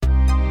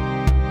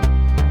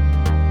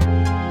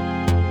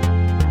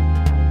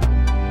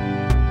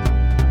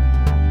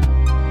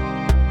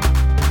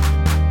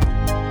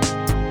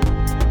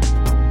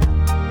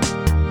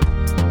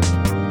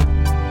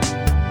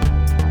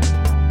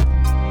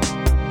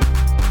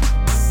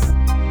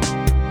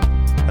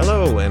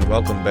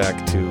welcome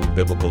back to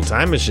Biblical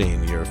Time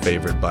Machine, your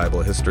favorite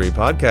Bible history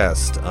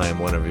podcast. I am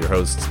one of your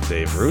hosts,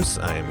 Dave Roos.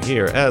 I am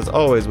here, as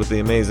always, with the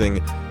amazing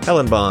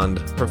Helen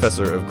Bond,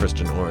 Professor of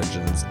Christian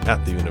Origins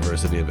at the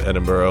University of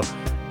Edinburgh.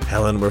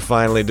 Helen, we're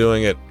finally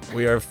doing it.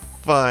 We are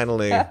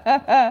finally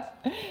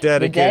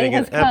dedicating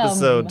an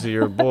episode to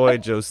your boy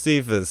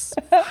Josephus.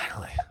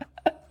 Finally.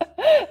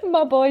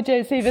 My boy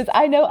Josephus.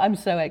 I know, I'm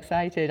so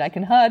excited. I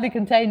can hardly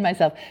contain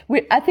myself.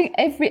 I think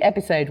every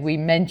episode we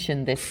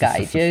mention this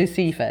guy,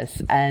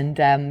 Josephus,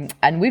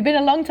 and we've been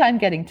a long time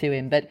getting to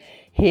him, but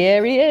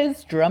here he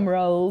is, drum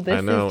roll.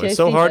 I know, it's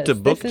so hard to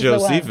book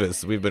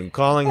Josephus. We've been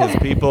calling his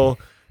people,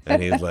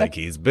 and he's like,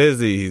 he's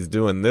busy, he's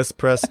doing this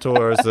press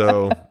tour,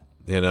 so,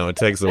 it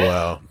takes a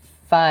while.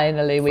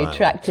 Finally, we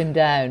tracked him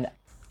down.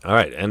 All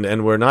right,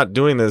 and we're not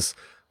doing this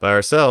by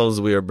ourselves.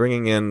 We are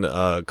bringing in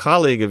a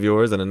colleague of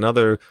yours and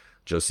another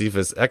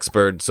Josephus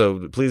expert.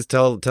 So please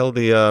tell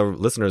the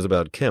listeners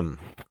about Kim.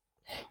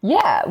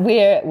 Yeah,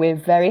 we're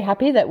very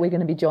happy that we're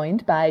going to be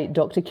joined by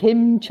Dr.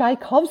 Kim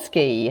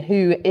Tchaikovsky,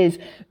 who is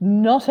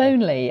not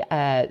only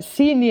a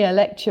senior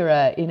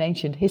lecturer in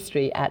ancient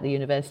history at the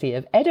University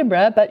of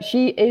Edinburgh, but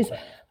she is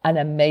an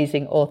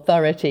amazing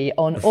authority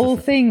on all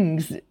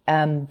things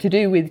to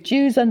do with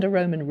Jews under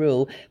Roman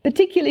rule,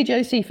 particularly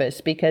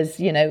Josephus,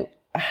 because,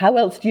 how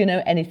else do you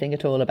know anything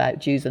at all about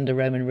Jews under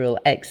Roman rule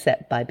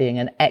except by being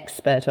an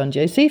expert on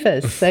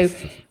Josephus? So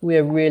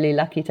we're really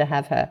lucky to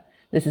have her.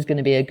 This is going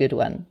to be a good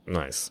one.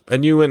 Nice.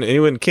 And you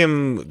and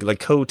Kim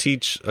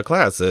co-teach a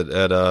class at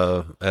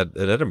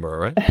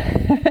Edinburgh, right?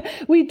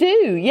 We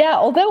do, yeah.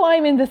 Although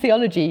I'm in the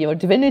theology or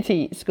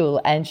divinity school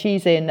and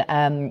she's in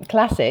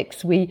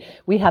classics, we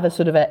have a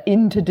sort of an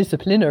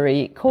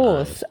interdisciplinary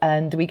course,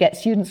 and we get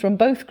students from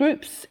both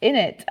groups in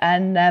it.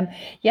 And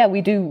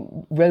we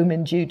do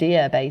Roman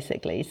Judea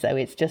basically. So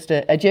it's just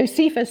a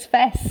Josephus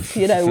fest.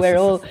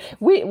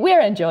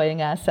 We're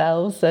enjoying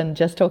ourselves and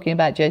just talking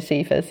about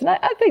Josephus. And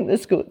I think the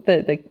school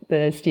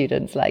the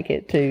students like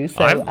it too.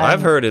 So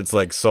I've heard it's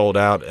sold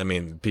out. I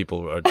mean,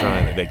 people are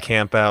they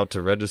camp out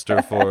to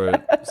register for it.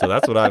 So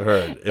that's what I've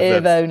heard.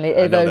 If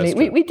only.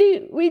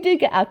 We do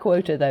get our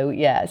quota though.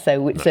 Yeah.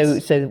 So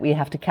we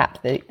have to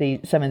cap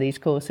some of these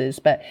courses.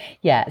 But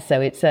yeah,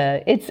 so it's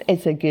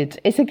a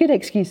good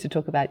excuse to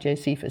talk about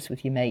Josephus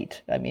with your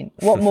mate. I mean,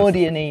 what more do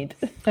you need?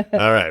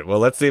 All right. Well,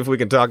 let's see if we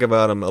can talk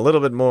about him a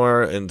little bit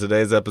more in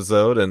today's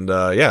episode. And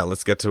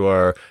let's get to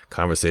our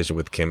conversation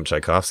with Kim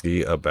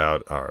Tchaikovsky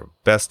about our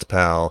best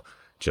pal,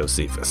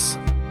 Josephus.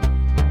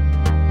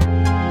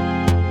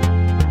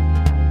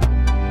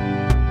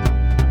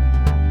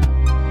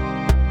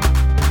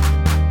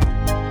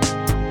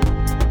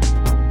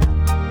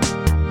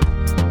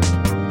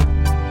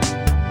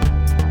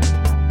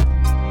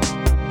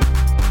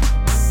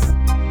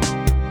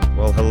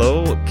 Well,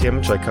 hello,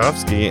 Kim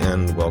Tchaikovsky,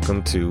 and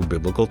welcome to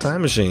Biblical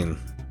Time Machine.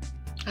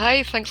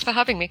 Hi, thanks for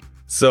having me.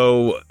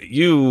 So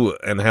you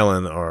and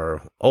Helen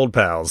are old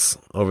pals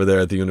over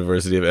there at the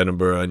University of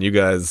Edinburgh, and you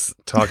guys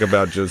talk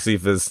about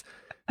Josephus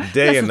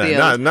day and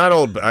night. Not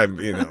old,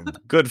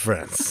 good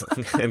friends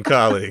and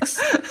colleagues.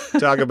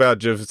 Talk about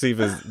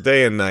Josephus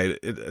day and night.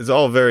 It's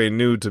all very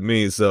new to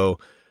me, so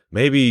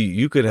maybe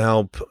you could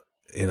help,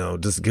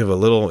 just give a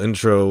little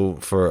intro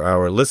for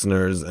our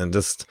listeners and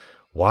just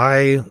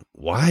why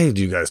do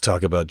you guys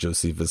talk about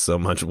Josephus so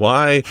much?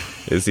 Why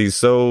is he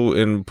so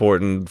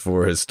important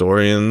for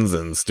historians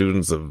and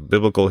students of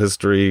biblical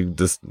history?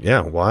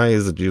 Why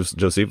is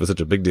Josephus such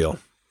a big deal?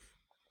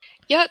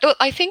 Yeah,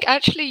 I think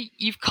actually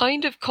you've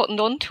kind of cottoned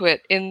onto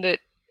it in that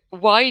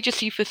why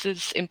Josephus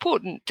is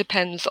important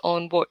depends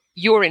on what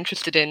you're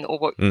interested in or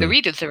what the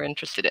readers are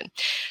interested in.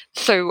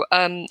 So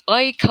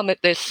I come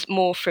at this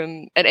more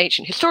from an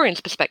ancient historian's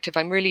perspective.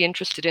 I'm really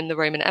interested in the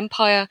Roman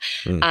Empire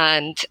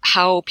and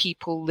how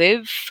people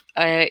live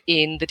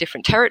in the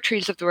different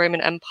territories of the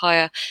Roman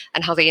Empire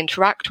and how they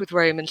interact with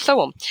Rome and so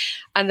on.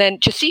 And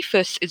then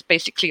Josephus is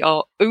basically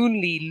our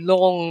only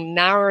long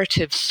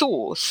narrative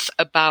source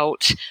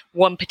about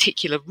one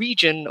particular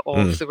region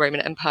of the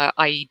Roman Empire,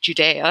 i.e.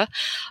 Judea.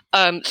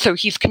 So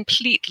he's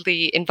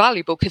completely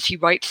invaluable because he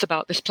writes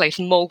about this place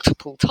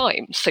multiple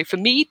times. So for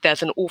me,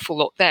 there's an awful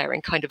lot there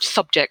in kind of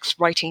subjects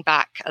writing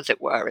back, as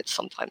it were, it's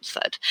sometimes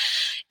said.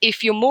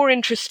 If you're more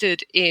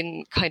interested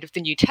in kind of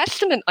the New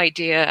Testament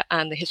idea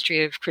and the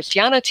history of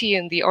Christianity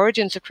and the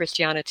origins of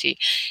Christianity,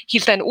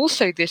 he's then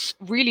also this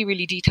really,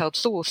 really detailed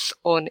source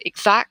on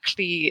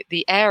exactly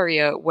the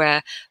area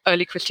where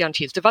early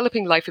Christianity is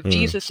developing, life of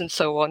Jesus and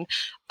so on.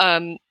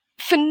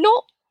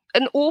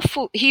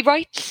 He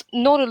writes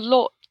not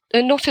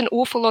an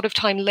awful lot of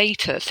time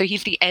later. So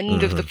he's the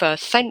end of the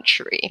first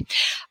century.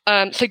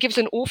 So it gives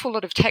an awful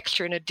lot of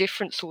texture and a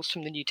different source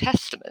from the New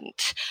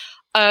Testament.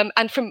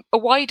 And from a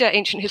wider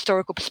ancient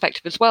historical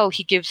perspective as well,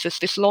 he gives us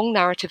this long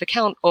narrative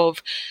account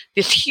of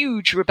this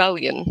huge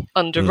rebellion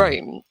under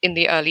Rome in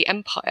the early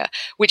empire,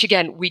 which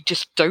again, we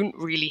just don't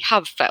really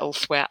have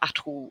elsewhere at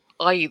all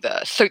either.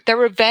 So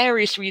there are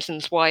various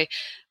reasons why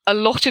a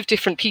lot of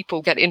different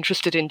people get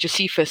interested in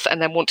Josephus and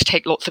then want to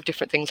take lots of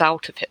different things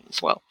out of him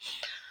as well.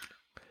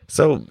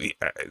 So,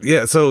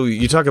 yeah, so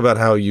you talk about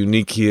how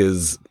unique he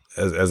is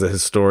as a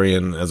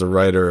historian, as a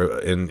writer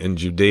in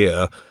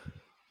Judea.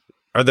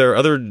 Are there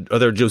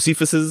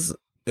Josephuses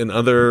in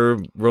other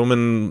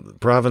Roman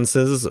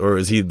provinces, or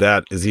is he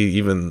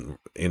even,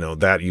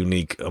 that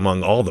unique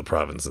among all the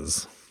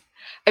provinces?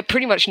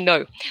 Pretty much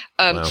no.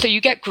 Wow. So you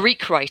get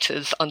Greek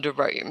writers under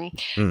Rome,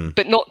 Mm.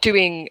 but not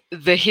doing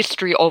the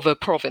history of a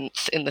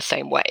province in the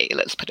same way,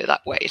 let's put it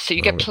that way. So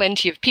you get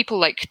plenty of people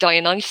like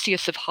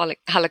Dionysius of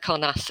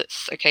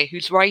Halicarnassus, okay,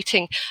 who's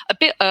writing a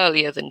bit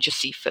earlier than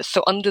Josephus,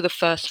 so under the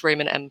first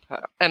Roman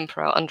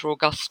emperor under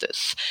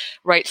Augustus,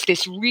 writes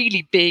this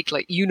really big,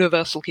 like,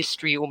 universal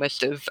history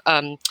almost of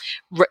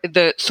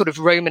the sort of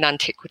Roman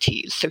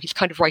antiquities. So he's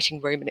kind of writing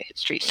Roman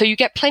history. So you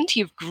get plenty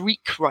of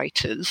Greek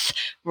writers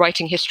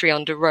writing history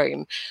under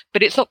Rome,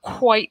 but it's not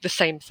quite the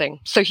same thing.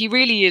 So he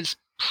really is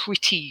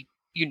pretty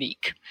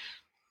unique.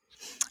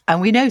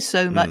 And we know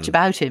so much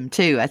about him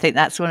too. I think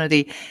that's one of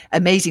the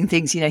amazing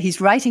things.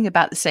 He's writing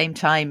about the same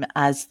time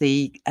as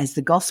the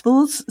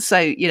Gospels.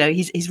 So,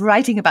 he's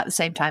writing about the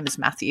same time as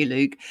Matthew,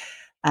 Luke.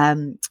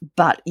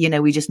 But,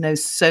 we just know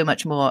so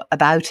much more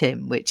about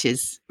him, which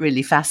is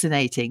really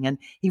fascinating. And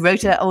he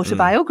wrote an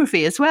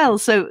autobiography as well.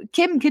 So,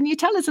 Kim, can you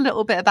tell us a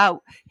little bit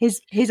about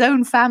his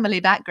own family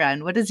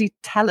background? What does he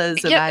tell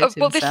us about himself?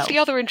 Well, this is the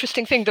other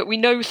interesting thing, that we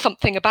know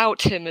something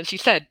about him, as you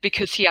said,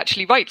 because he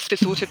actually writes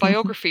this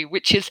autobiography,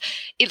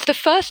 it's the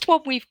first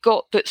one we've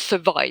got that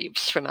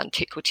survives from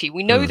antiquity.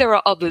 We know there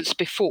are others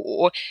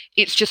before.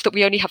 It's just that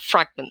we only have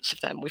fragments of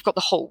them. We've got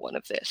the whole one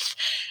of this.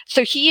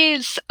 So he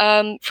is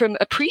from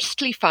a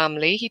priestly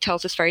family, he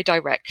tells us very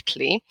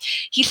directly.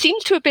 He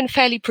seems to have been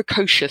fairly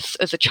precocious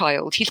as a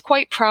child. He's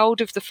quite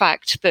proud of the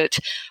fact that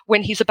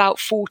when he's about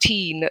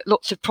 14,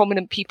 lots of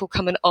prominent people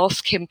come and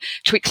ask him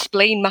to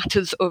explain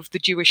matters of the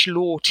Jewish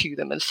law to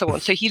them and so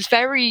on. So he's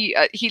very,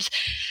 he's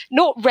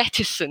not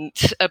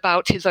reticent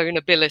about his own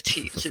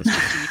abilities as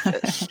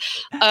Josephus.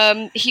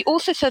 He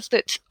also says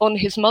that on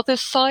his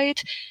mother's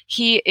side,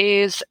 he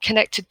is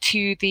connected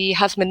to the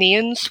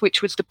Hasmoneans,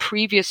 which was the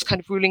previous kind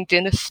of ruling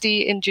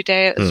dynasty in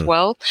Judea as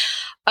well.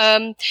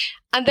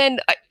 And then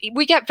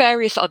we get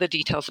various other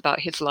details about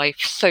his life.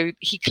 So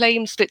he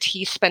claims that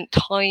he spent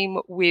time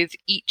with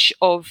each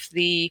of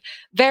the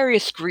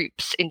various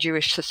groups in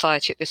Jewish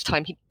society at this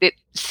time.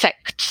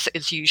 Sects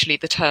is usually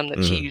the term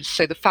that's used.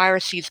 So the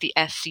Pharisees, the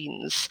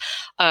Essenes,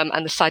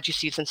 and the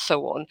Sadducees and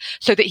so on,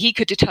 so that he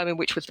could determine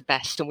which was the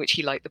best and which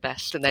he liked the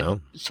best, and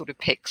then sort of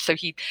pick. So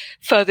he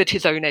furthered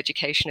his own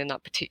education in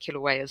that particular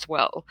way as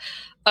well.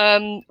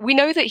 We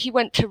know that he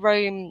went to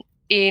Rome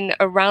in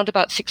around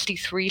about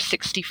 63,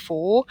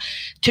 64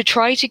 to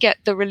try to get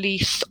the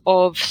release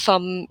of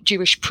some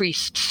Jewish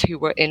priests who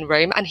were in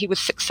Rome, and he was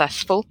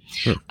successful.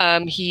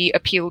 He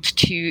appealed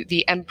to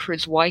the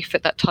emperor's wife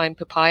at that time,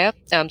 Poppaea,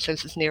 so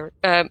this is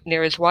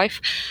Nero's wife.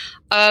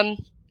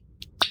 And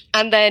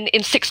then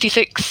in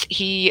 66,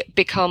 he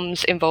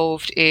becomes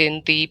involved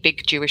in the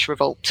big Jewish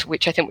revolt,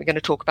 which I think we're going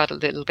to talk about a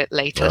little bit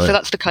later. Right. So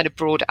that's the kind of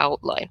broad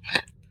outline.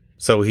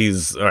 So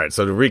he's all right.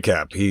 So to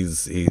recap,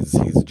 he's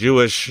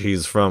Jewish.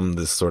 He's from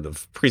this sort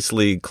of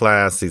priestly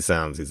class. He's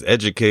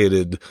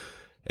educated,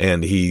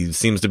 and he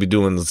seems to be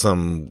doing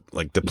some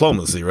like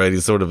diplomacy, right?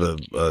 He's sort of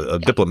a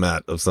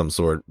diplomat of some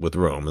sort with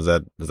Rome. Is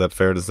that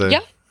fair to say?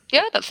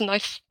 Yeah, that's a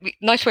nice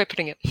way of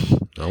putting it.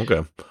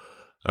 Okay,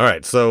 all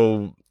right.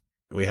 So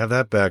we have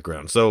that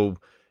background. So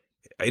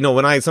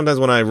when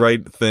I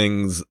write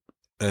things.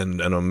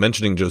 And I'm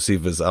mentioning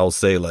Josephus, I'll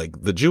say like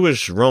the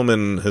Jewish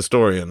Roman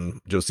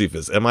historian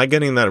Josephus. Am I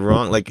getting that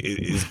wrong? Like,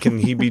 can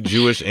he be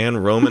Jewish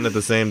and Roman at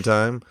the same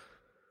time?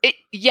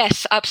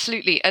 Yes,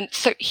 absolutely. And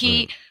so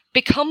he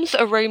becomes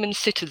a Roman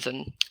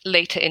citizen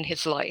later in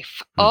his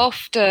life,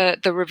 after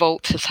the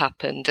revolt has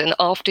happened and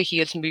after he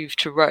has moved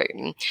to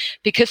Rome,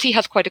 because he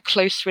has quite a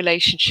close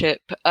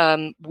relationship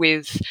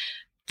with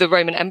the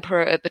Roman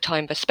emperor at the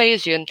time,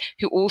 Vespasian,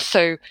 who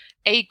also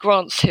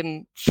grants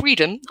him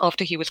freedom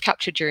after he was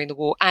captured during the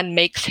war and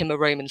makes him a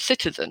Roman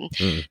citizen.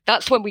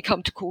 That's when we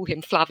come to call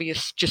him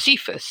Flavius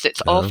Josephus.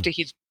 It's after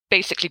he's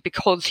basically,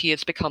 because he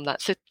has become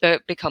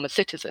a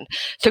citizen.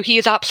 So he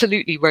is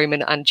absolutely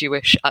Roman and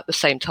Jewish at the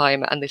same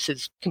time, and this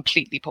is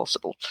completely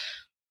possible.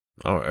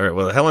 All right.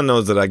 Well, Helen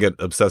knows that I get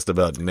obsessed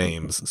about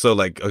names. So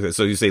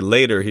so you say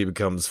later he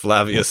becomes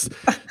Flavius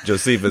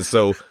Josephus.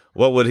 So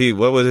what would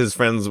his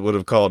friends would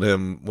have called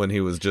him when he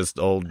was just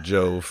old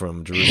Joe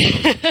from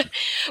Jerusalem?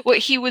 Well,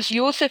 he was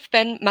Joseph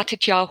ben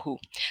Matityahu.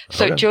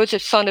 So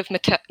Joseph, son of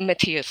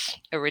Matthias,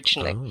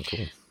 originally. Oh,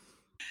 cool.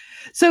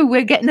 So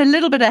we're getting a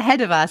little bit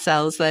ahead of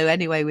ourselves, though,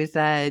 anyway, with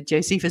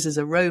Josephus as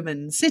a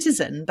Roman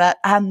citizen. But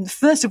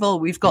first of all,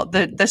 we've got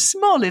the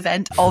small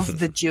event of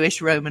the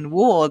Jewish-Roman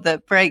War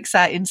that breaks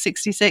out in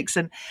 66.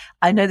 And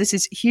I know this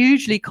is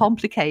hugely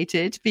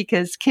complicated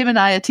because Kim and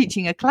I are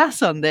teaching a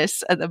class on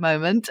this at the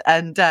moment.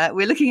 And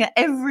we're looking at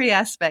every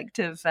aspect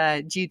of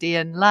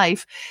Judean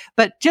life.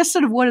 But just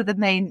sort of what are the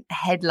main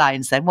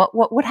headlines then?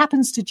 What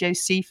happens to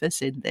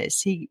Josephus in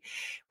this?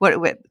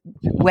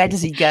 Where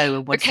does he go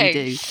and what does he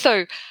do?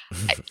 So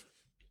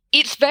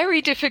It's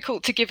very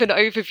difficult to give an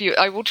overview.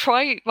 I will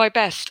try my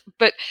best,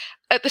 but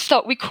at the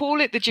start we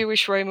call it the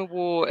Jewish-Roman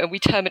War, and we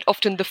term it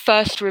often the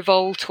First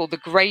Revolt or the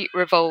Great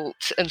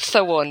Revolt and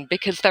so on,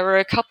 because there are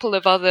a couple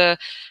of other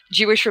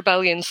Jewish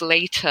rebellions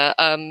later,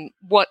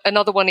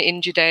 another one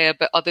in Judea,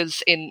 but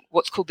others in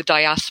what's called the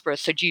diaspora,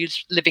 so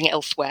Jews living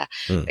elsewhere,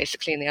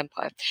 basically in the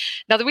empire.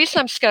 Now, the reason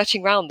I'm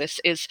skirting around this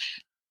is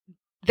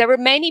there are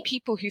many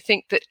people who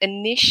think that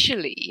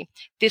initially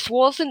this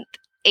wasn't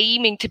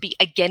aiming to be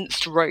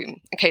against Rome.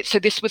 Okay, so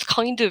this was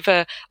kind of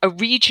a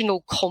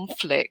regional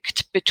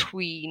conflict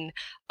between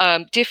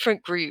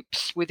different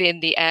groups within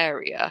the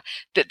area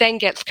that then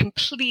gets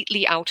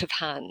completely out of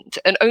hand.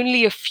 And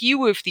only a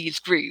few of these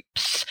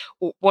groups,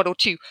 or one or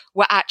two,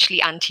 were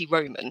actually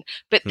anti-Roman.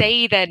 But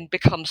they then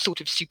become sort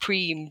of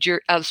supreme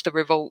as the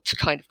revolt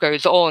kind of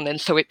goes on.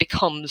 And so it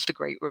becomes the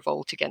Great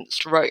Revolt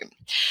against Rome.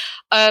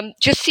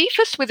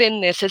 Josephus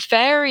within this is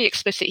very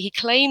explicit. He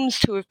claims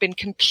to have been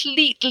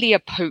completely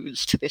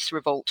opposed to this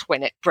revolt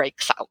when it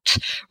breaks out,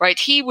 right?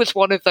 He was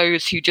one of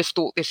those who just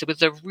thought this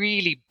was a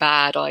really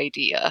bad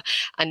idea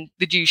and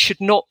the Jews should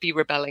not be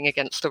rebelling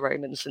against the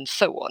Romans and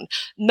so on.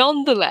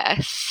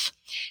 Nonetheless,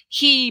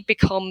 he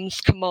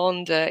becomes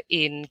commander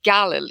in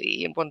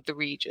Galilee, in one of the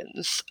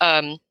regions,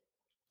 and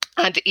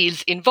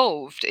is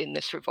involved in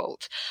this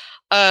revolt.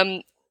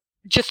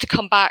 Just to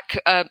come back,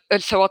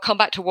 so I'll come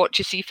back to what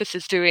Josephus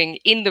is doing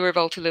in the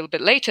revolt a little bit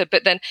later,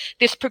 but then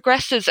this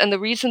progresses, and the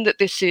reason that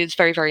this is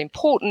very, very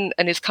important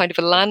and is kind of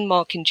a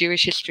landmark in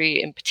Jewish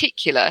history in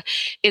particular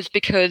is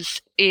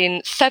because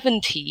in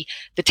 70,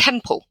 the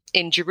temple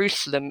in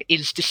Jerusalem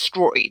is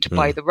destroyed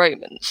by the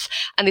Romans.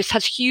 And this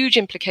has huge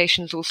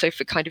implications also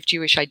for kind of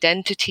Jewish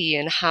identity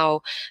and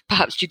how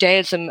perhaps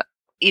Judaism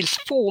is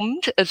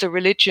formed as a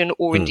religion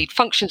or indeed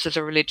functions as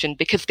a religion,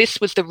 because this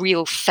was the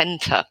real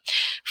center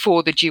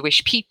for the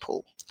Jewish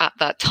people at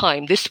that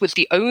time. This was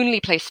the only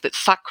place that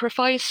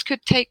sacrifice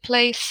could take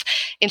place.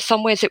 In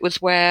some ways, it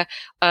was where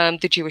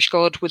the Jewish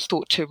God was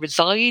thought to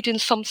reside in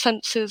some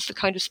senses, the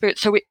kind of spirit.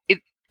 So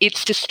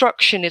its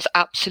destruction is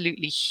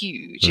absolutely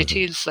huge. It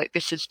is like,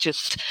 this is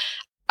just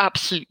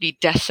absolutely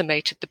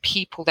decimated the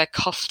people, their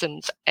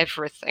customs,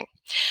 everything.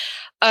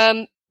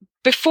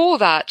 Before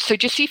that, so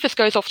Josephus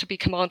goes off to be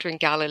commander in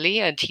Galilee,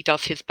 and he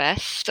does his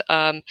best,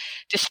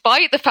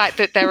 despite the fact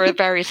that there are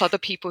various other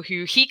people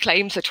who he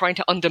claims are trying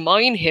to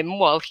undermine him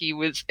while he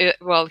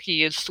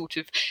is sort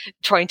of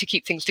trying to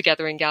keep things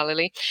together in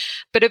Galilee.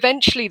 But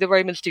eventually the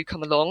Romans do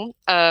come along,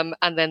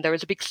 and then there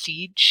is a big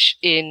siege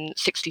in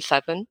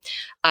 67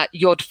 at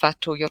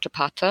Jodfat or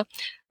Jotapata,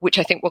 which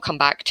I think we'll come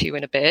back to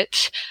in a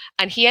bit,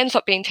 and he ends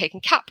up being taken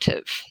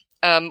captive.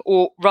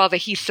 Or rather,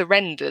 he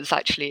surrenders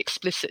actually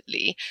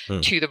explicitly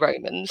to the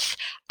Romans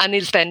and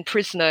is then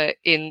prisoner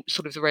in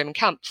sort of the Roman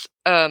camps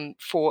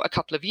for a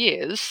couple of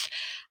years.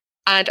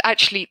 And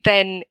actually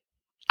then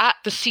at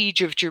the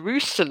siege of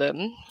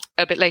Jerusalem,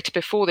 a bit later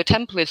before the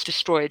temple is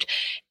destroyed,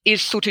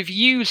 is sort of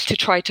used to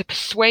try to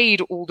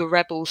persuade all the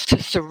rebels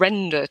to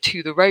surrender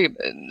to the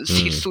Romans.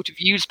 He's sort of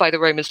used by the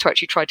Romans to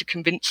actually try to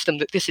convince them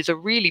that this is a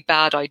really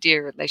bad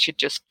idea and they should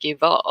just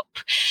give up.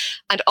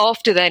 And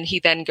after then, he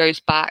then goes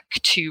back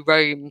to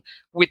Rome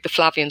with the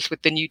Flavians,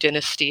 with the new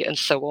dynasty and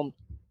so on.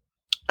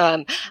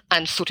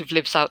 And sort of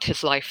lives out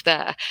his life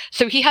there.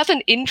 So he has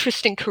an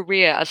interesting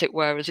career, as it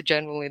were, as a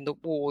general in the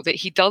war, that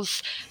he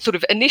does sort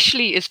of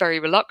initially is very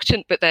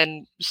reluctant, but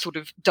then sort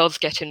of does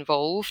get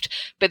involved,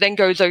 but then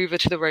goes over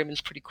to the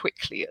Romans pretty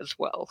quickly as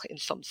well, in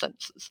some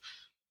senses.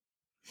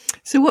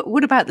 So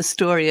what about the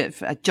story of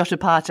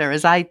Jotapata,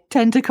 as I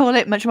tend to call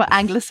it, much more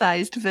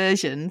anglicised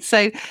version?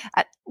 So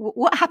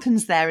what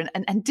happens there,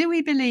 and do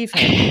we believe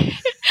him?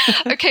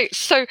 Okay,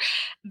 so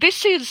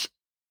this is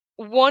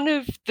one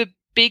of the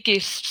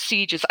biggest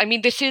sieges. I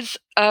mean, this is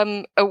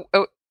a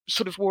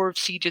sort of war of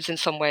sieges in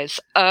some ways.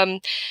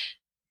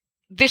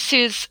 This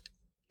is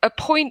a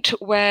point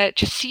where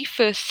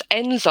Josephus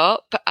ends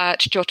up at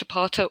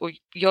Jotapata or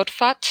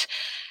Jodfat.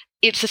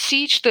 It's a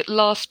siege that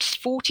lasts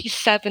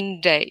 47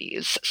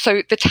 days.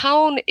 So the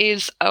town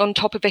is on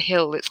top of a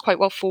hill. It's quite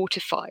well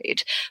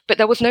fortified, but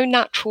there was no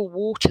natural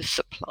water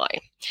supply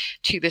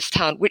to this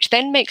town, which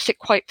then makes it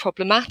quite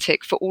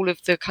problematic for all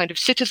of the kind of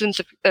citizens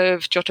of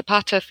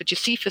Jotapata, for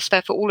Josephus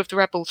there, for all of the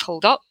rebels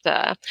holed up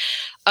there,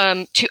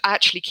 to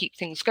actually keep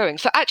things going.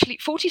 So actually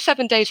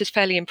 47 days is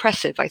fairly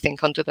impressive, I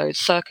think, under those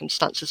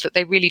circumstances, that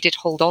they really did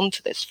hold on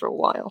to this for a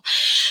while.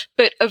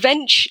 But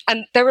eventually,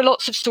 and there are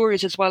lots of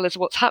stories as well as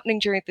what's happening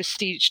during this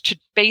siege, to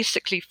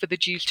basically for the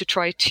Jews to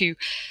try to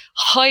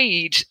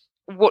hide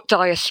what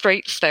dire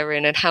straits they're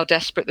in and how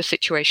desperate the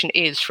situation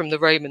is from the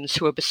Romans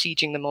who are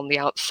besieging them on the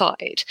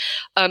outside.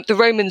 The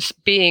Romans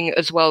being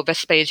as well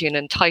Vespasian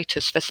and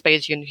Titus,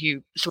 Vespasian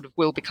who sort of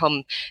will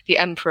become the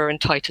emperor and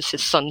Titus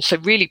his son, so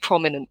really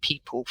prominent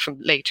people from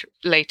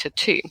later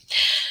too.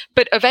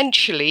 But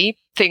eventually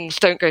things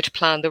don't go to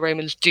plan. The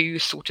Romans do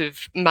sort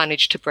of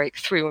manage to break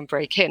through and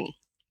break in.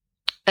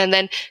 And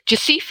then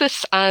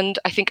Josephus and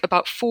I think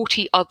about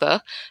 40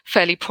 other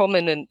fairly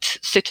prominent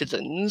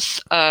citizens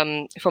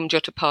from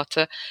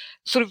Jotapata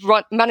sort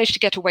of managed to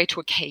get away to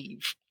a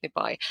cave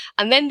nearby.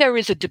 And then there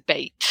is a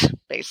debate,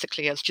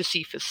 basically, as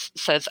Josephus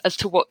says, as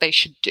to what they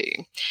should do.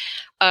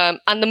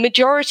 And the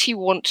majority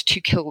want to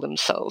kill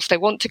themselves. They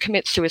want to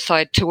commit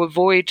suicide to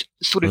avoid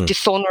sort of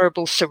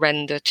dishonorable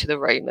surrender to the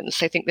Romans.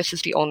 They think this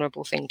is the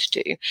honorable thing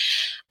to do.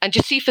 And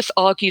Josephus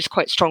argues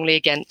quite strongly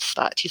against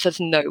that. He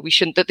says, no, we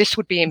shouldn't, that this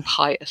would be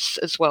impious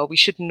as well. We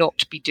should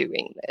not be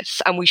doing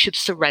this, and we should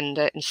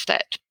surrender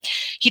instead.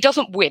 He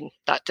doesn't win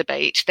that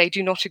debate. They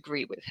do not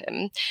agree with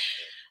him.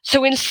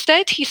 So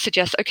instead, he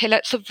suggests, okay,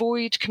 let's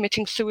avoid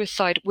committing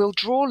suicide. We'll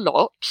draw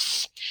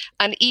lots,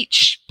 and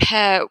each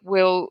pair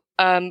will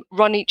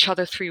run each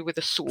other through with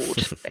a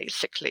sword,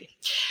 basically.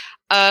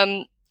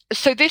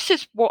 So this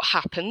is what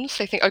happens.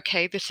 They think,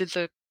 okay, this is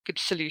a good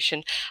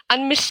solution.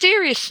 And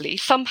mysteriously,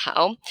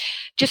 somehow,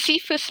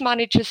 Josephus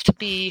manages to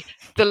be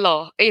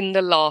in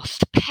the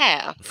last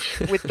pair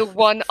with the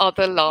one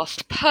other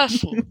last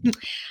person.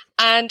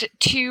 And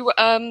to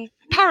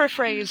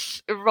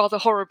paraphrase rather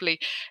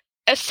horribly,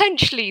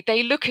 essentially,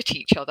 they look at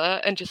each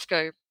other and just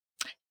go,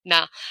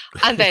 nah.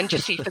 And then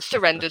Josephus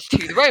surrenders to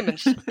the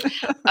Romans.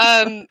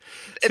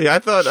 See, I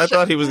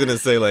thought he was going to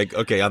say, like,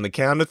 okay, on the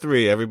count of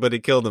 3, everybody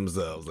kill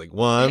themselves. Like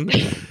 1,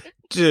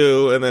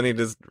 2, and then he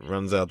just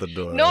runs out the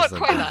door. Not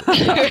quite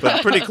that.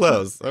 But pretty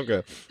close.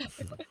 Okay.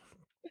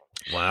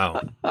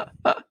 Wow.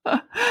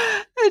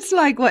 It's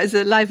like, what is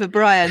it, Life of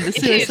Brian, the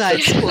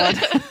Suicide Squad?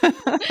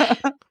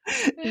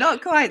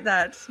 Not quite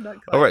that.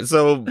 All right,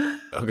 so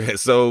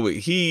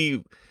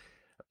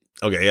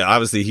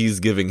obviously he's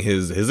giving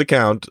his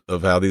account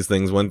of how these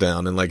things went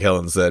down, and like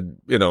Helen said,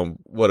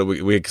 what do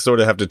we sort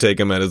of have to take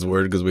him at his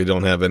word because we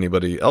don't have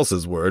anybody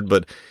else's word.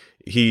 But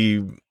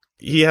he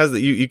has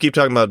you keep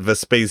talking about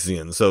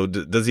Vespasian. So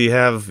does he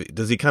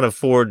kind of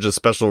forge a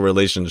special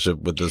relationship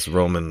with this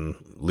Roman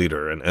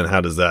leader, and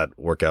how does that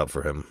work out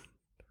for him?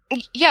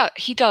 Yeah,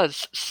 he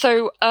does.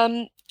 So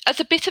as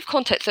a bit of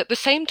context, at the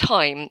same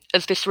time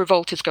as this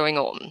revolt is going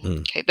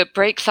on, that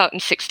breaks out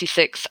in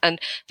 66, and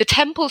the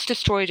temple's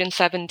destroyed in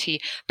 70,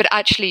 but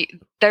actually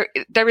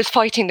there is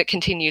fighting that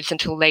continues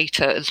until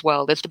later as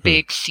well. There's the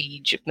big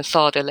siege of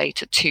Masada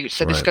later too,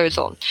 so this goes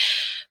on.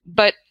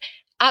 But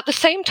at the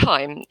same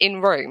time, in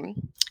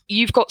Rome,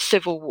 you've got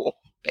civil war,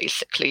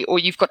 basically, or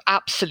you've got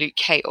absolute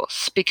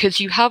chaos,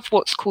 because you have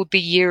what's called the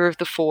Year of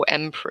the Four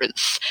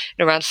Emperors,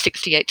 around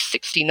 68 to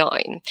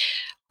 69.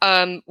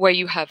 Where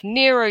you have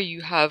Nero,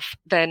 you have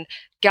then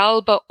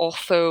Galba,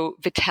 Otho,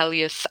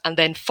 Vitellius, and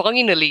then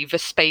finally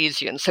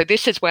Vespasian. So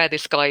this is where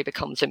this guy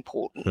becomes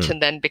important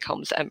and then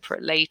becomes emperor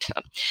later.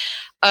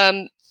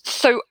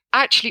 So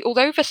actually,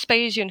 although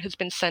Vespasian has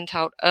been sent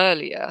out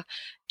earlier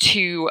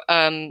to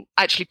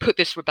actually put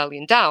this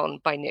rebellion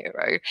down by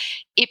Nero,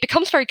 it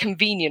becomes very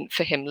convenient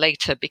for him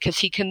later, because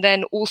he can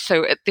then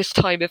also, at this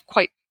time of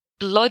quite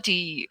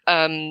bloody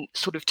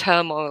sort of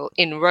turmoil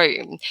in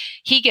Rome,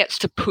 he gets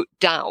to put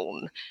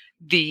down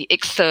the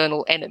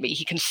external enemy.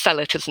 He can sell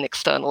it as an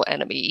external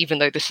enemy, even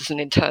though this is an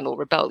internal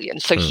rebellion.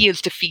 So he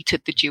has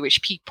defeated the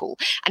Jewish people,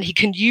 and he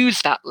can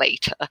use that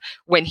later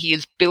when he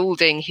is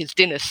building his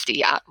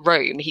dynasty at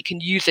Rome. He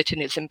can use it in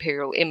his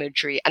imperial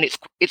imagery, and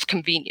it's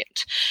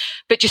convenient.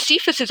 But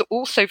Josephus is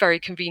also very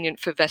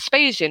convenient for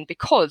Vespasian,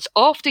 because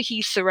after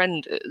he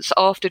surrenders,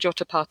 after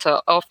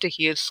Jotapata, after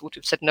he has sort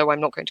of said, no,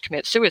 I'm not going to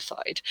commit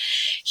suicide,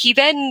 he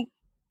then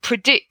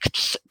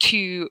predicts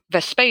to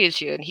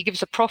Vespasian, he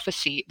gives a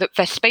prophecy that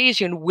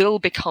Vespasian will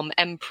become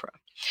emperor.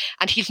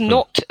 And he's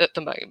not at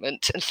the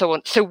moment, and so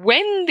on. So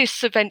when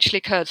this eventually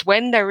occurs,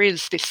 when there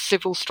is this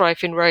civil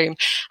strife in Rome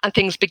and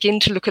things begin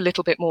to look a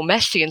little bit more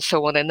messy and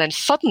so on, and then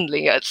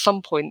suddenly at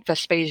some point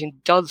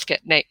Vespasian does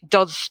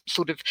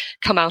sort of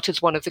come out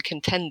as one of the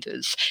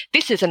contenders,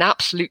 this is an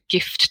absolute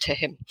gift to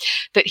him,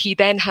 that he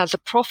then has a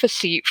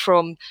prophecy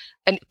from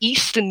an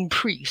Eastern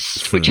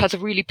priest, which has a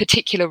really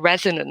particular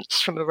resonance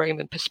from a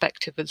Roman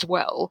perspective as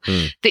well,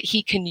 that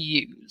he can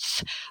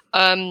use.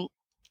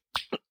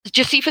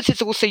 Josephus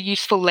is also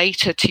useful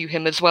later to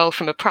him as well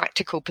from a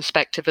practical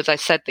perspective, as I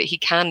said, that he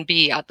can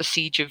be at the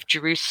siege of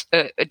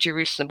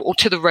Jerusalem, or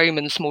to the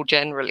Romans more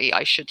generally,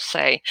 I should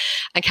say,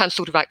 and can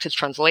sort of act as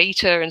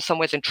translator in some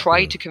ways and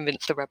try to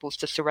convince the rebels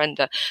to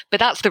surrender.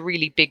 But that's the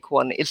really big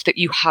one, is that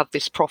you have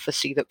this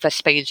prophecy that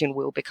Vespasian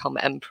will become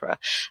emperor.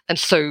 And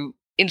so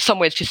in some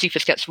ways,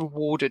 Josephus gets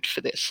rewarded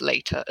for this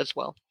later as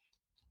well.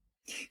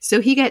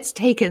 So he gets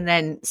taken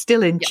then,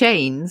 still in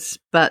chains,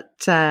 but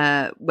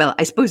I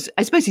suppose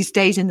he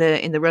stays in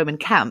the Roman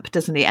camp,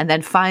 doesn't he? And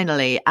then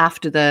finally,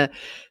 after the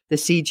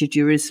siege of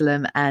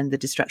Jerusalem and the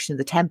destruction of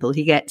the temple,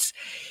 he gets.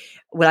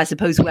 Well, I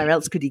suppose where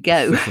else could he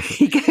go?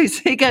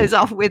 He goes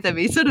off with them.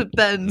 He sort of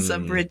burns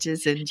some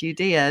bridges in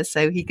Judea,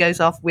 so he goes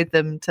off with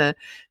them to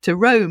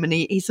Rome, and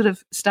he sort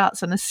of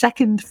starts on a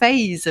second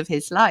phase of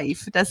his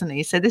life, doesn't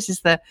he? So this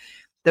is the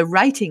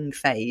writing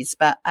phase.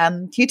 But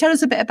can you tell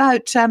us a bit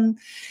about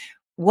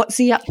what's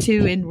he up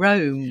to in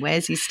Rome?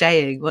 Where's he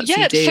staying? What's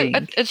he doing?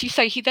 So, as you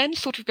say, he then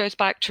sort of goes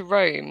back to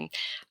Rome.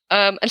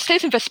 and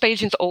stays in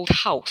Vespasian's old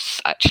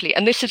house, actually.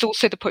 And this is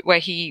also the point where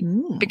he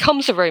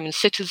becomes a Roman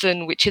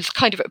citizen, which is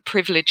kind of a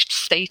privileged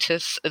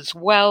status as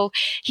well.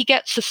 He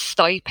gets a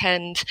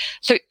stipend.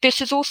 So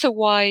this is also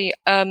why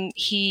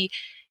he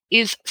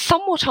is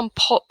somewhat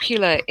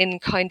unpopular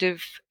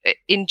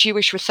in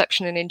Jewish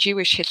reception and in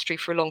Jewish history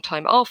for a long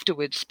time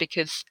afterwards,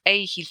 because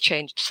A, he's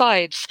changed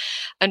sides,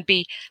 and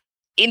B,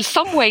 in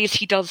some ways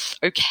he does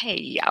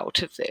okay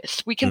out of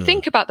this. We can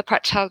think about the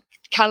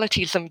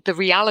practicalities and the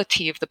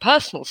reality of the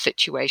personal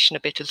situation a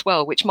bit as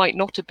well, which might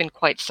not have been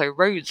quite so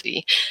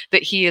rosy,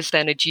 that he is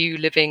then a Jew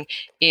living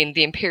in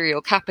the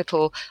imperial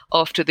capital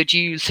after the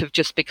Jews have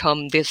just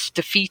become this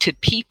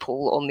defeated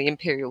people on the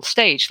imperial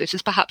stage. This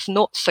is perhaps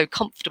not so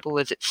comfortable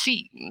as it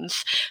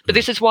seems, but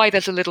this is why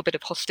there's a little bit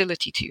of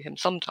hostility to him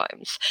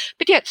sometimes.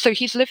 But yet, so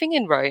he's living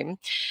in Rome,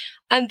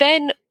 and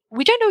then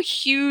we don't know a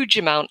huge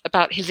amount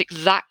about his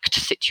exact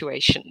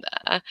situation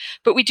there,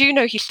 but we do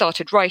know he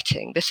started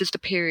writing. This is the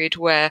period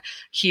where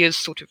he is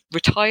sort of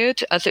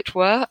retired, as it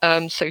were.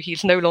 So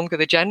he's no longer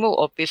the general,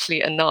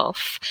 obviously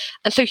enough.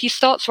 And so he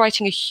starts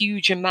writing a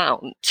huge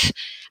amount.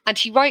 And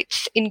he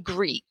writes in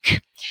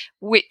Greek,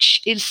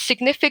 which is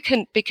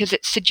significant because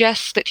it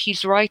suggests that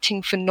he's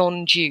writing for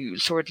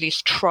non-Jews, or at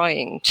least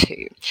trying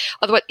to.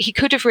 Otherwise, he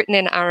could have written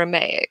in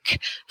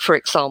Aramaic, for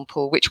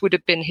example, which would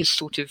have been his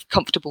sort of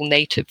comfortable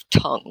native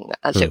tongue,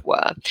 as it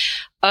were.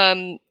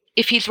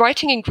 If he's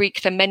writing in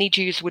Greek, then many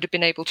Jews would have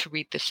been able to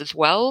read this as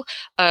well.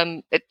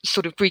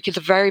 Greek is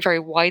a very, very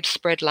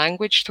widespread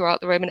language throughout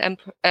the Roman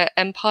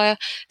Empire.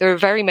 There are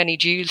very many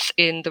Jews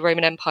in the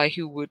Roman Empire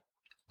who would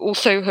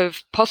also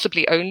have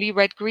possibly only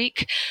read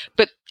Greek,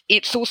 but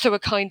it's also a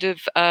kind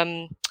of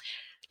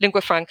lingua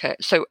franca,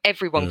 so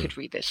everyone could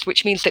read this,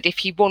 which means that if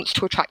he wants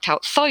to attract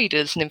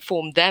outsiders and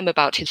inform them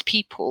about his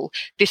people,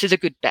 this is a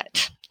good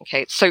bet.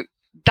 Okay, so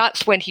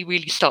that's when he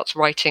really starts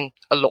writing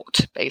a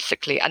lot,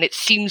 basically, and it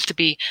seems to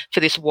be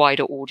for this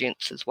wider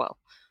audience as well.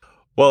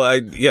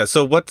 Well,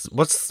 so what's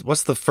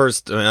the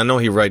first? I mean, I know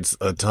he writes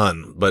a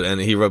ton, but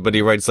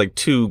he writes like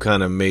two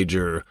kind of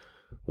major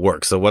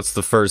works. So what's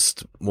the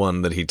first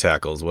one that he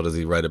tackles? What does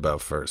he write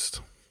about first?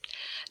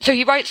 So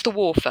he writes the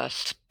war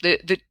first,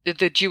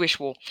 the Jewish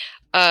war,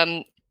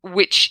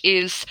 which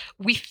is,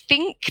 we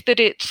think that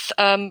it's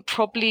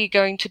probably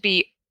going to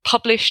be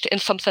published in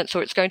some sense,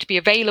 or it's going to be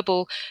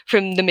available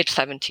from the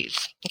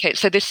mid-70s. Okay,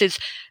 so this is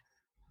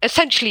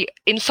essentially,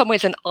 in some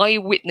ways, an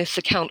eyewitness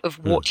account of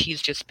what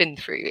he's just been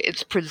through.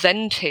 It's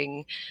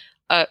presenting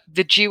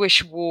the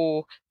Jewish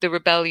war, the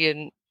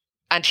rebellion,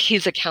 and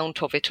his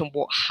account of it and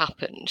what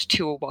happened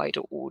to a wider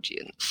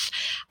audience.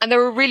 And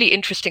there are really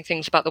interesting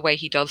things about the way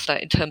he does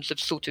that in terms of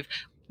sort of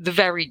the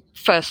very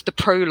first, the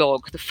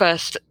prologue, the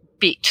first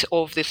bit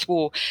of this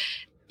war,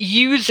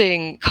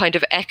 using kind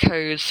of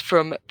echoes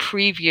from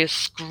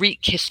previous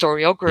Greek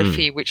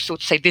historiography, which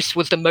sort of say this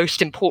was the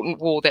most important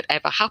war that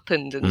ever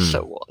happened and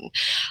so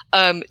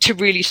on, to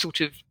really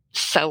sort of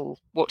sell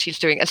what he's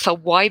doing and sell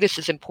why this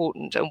is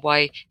important and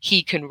why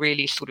he can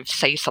really sort of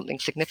say something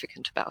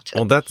significant about it.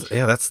 Well,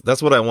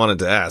 that's what I wanted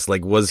to ask.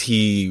 Like, was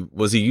he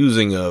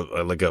using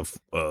a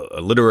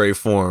literary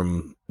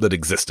form that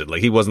existed?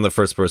 Like, he wasn't the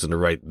first person to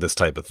write this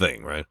type of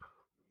thing, right?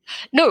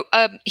 No,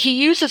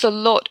 he uses a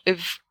lot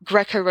of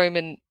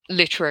Greco-Roman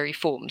literary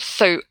forms.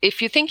 So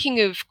if you're thinking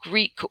of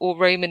Greek or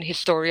Roman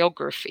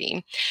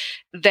historiography,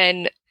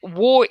 then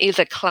war is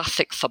a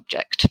classic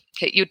subject.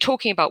 Okay? You're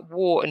talking about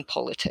war and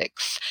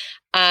politics.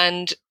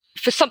 And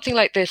for something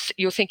like this,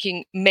 you're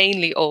thinking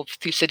mainly of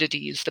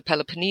Thucydides, the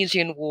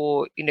Peloponnesian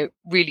War,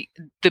 really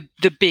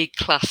the big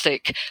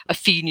classic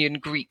Athenian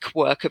Greek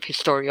work of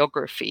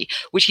historiography,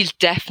 which he's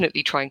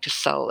definitely trying to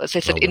sell. As I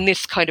said, in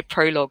this kind of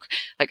prologue,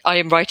 like, I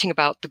am writing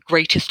about the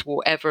greatest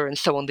war ever and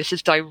so on. This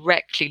is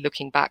directly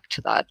looking back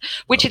to that,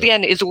 which at the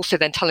end is also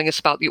then telling us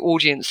about the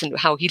audience and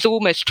how he's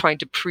almost trying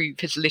to prove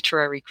his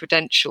literary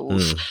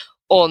credentials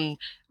on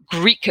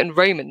Greek and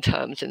Roman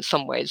terms in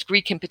some ways,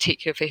 Greek in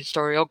particular for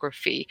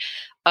historiography,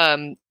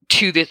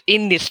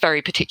 in this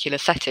very particular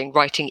setting,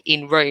 writing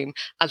in Rome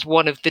as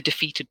one of the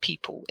defeated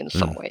people in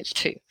some ways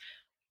too.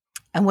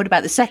 And what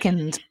about the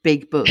second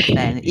big book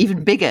then?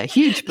 Even bigger,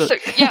 huge book.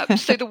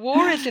 So the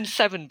war is in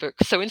 7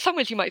 books. So in some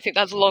ways you might think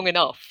that's long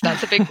enough.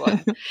 That's a big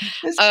one.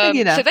 That's big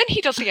enough. So then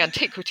he does the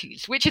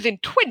Antiquities, which is in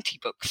 20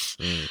 books.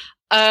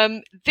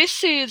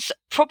 This is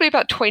probably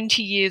about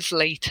 20 years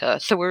later.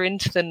 So we're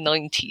into the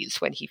 90s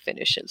when he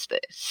finishes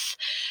this.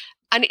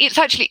 And it's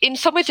actually, in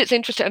some ways it's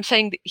interesting. I'm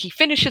saying that he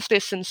finishes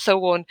this and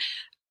so on.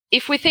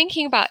 If we're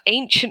thinking about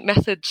ancient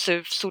methods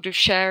of sort of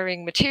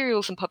sharing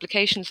materials and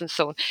publications and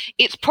so on,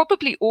 it's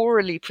probably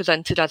orally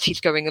presented as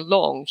he's going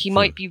along. He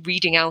might be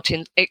reading out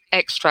in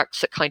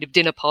extracts at kind of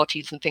dinner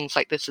parties and things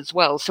like this as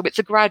well. So it's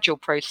a gradual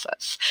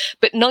process.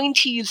 But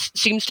 90s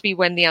seems to be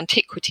when the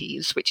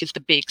Antiquities, which is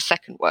the big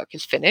second work,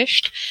 is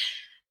finished.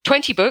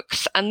 20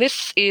 books, and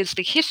this is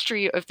the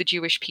history of the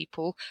Jewish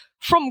people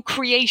from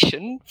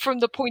creation, from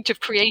the point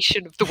of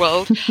creation of the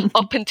world,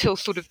 up until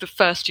sort of the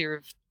first year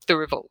of the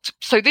revolt.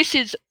 So this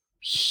is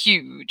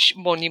huge,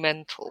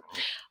 monumental.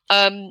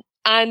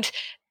 And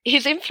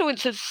his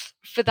influences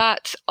for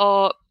that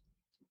are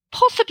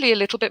possibly a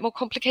little bit more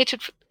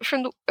complicated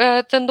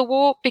than the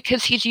war,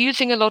 because he's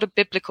using a lot of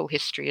biblical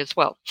history as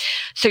well.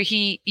 So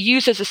he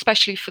uses,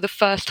 especially for the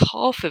first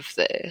half of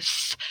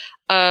this,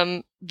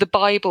 the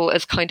Bible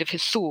as kind of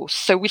his source.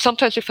 So we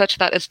sometimes refer to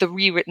that as the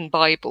rewritten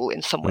Bible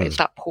in some ways,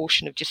 that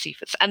portion of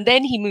Josephus. And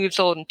then he moves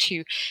on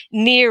to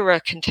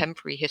nearer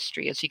contemporary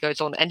history as he goes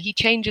on, and he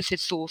changes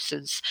his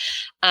sources,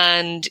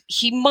 and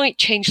he might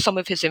change some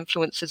of his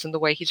influences in the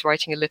way he's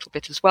writing a little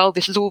bit as well.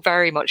 This is all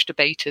very much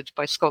debated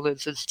by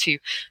scholars as to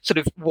sort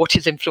of what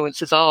his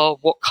influences are,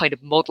 what kind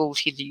of models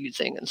he's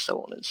using, and so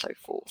on and so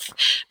forth.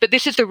 But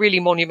this is a really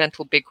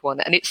monumental big one,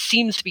 and it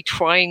seems to be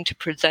trying to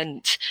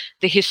present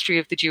the history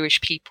of the Jewish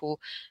people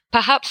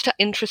perhaps to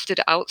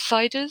interested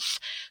outsiders.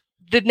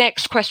 The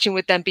next question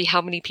would then be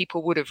how many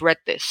people would have read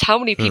this? How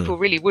many people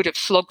really would have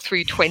slogged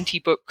through 20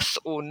 books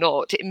or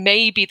not? It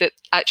may be that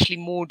actually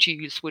more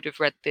Jews would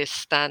have read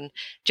this than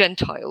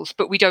Gentiles,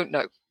 but we don't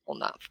know on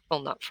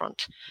that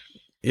front.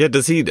 Yeah,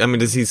 does he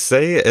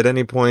say at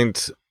any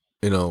point,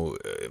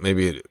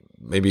 maybe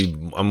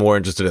I'm more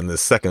interested in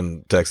this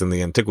second text in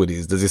the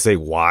Antiquities. Does he say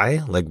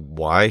why? Like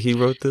why he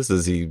wrote this?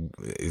 Is he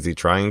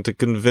trying to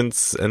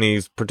convince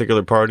any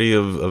particular party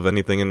of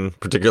anything in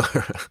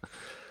particular?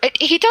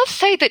 He does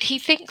say that he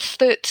thinks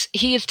that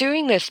he is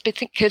doing this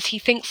because he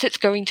thinks it's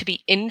going to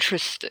be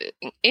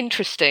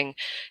interesting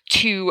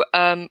to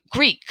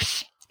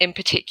Greeks in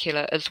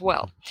particular as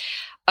well.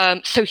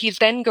 So he's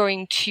then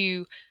going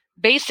to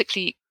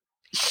basically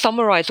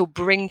summarize or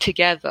bring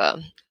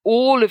together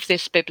all of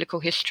this biblical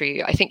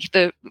history. I think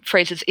the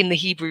phrase is in the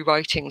Hebrew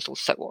writings or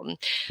so on,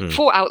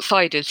 for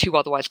outsiders who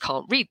otherwise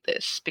can't read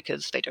this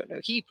because they don't know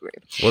Hebrew.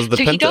 Was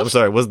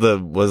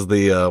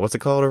the what's it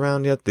called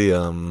around yet?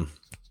 The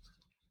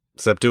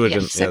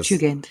Septuagint. Yes,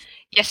 Septuagint.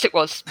 Yes, it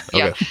was.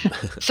 Yeah.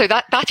 Okay. So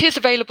that is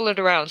available and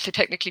around. So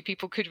technically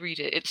people could read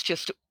it. It's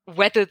just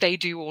whether they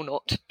do or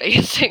not,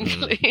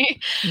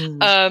 basically.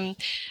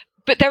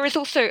 But there is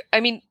also,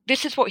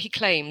 this is what he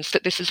claims,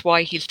 that this is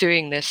why he's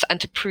doing this,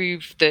 and to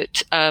prove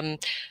that,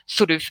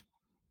 sort of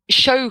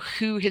show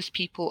who his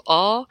people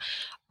are,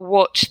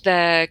 what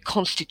their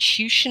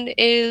constitution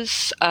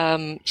is,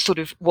 sort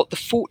of what the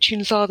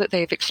fortunes are that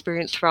they've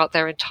experienced throughout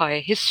their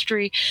entire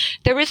history.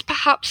 There is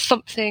perhaps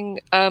something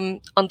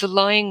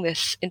underlying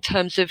this in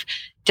terms of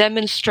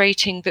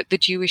demonstrating that the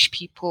Jewish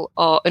people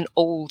are an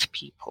old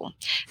people,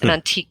 an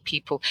antique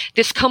people.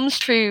 This comes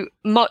through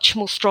much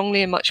more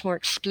strongly and much more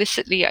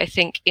explicitly, I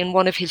think, in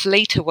one of his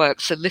later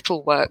works, a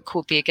little work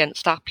called The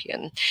Against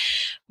Appian.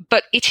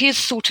 But it is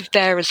sort of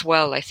there as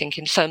well, I think,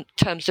 in some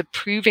terms of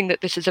proving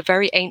that this is a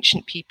very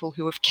ancient people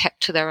who have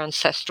kept to their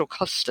ancestral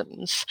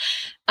customs.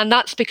 And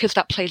that's because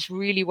that plays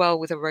really well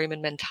with a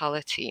Roman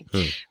mentality.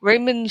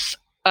 Romans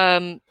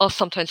are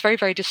sometimes very,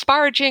 very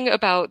disparaging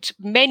about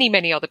many,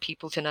 many other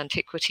peoples in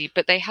antiquity,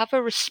 but they have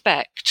a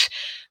respect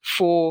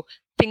for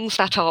things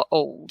that are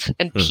old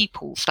and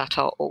peoples that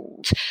are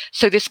old.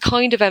 So this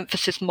kind of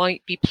emphasis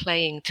might be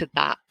playing to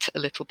that a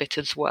little bit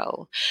as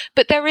well.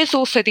 But there is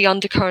also the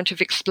undercurrent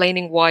of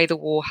explaining why the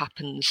war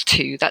happens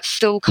too. That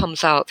still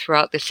comes out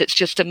throughout this. It's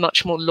just a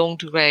much more longue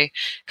durée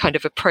kind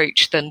of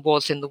approach than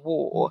was in the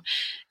war.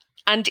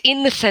 And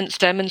in the sense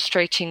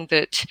demonstrating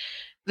that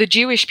the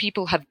Jewish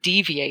people have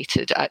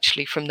deviated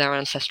actually from their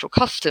ancestral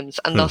customs,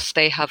 and thus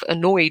they have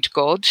annoyed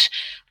God.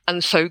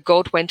 And so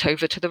God went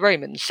over to the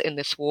Romans in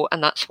this war,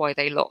 and that's why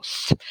they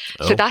lost.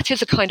 So that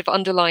is a kind of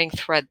underlying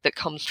thread that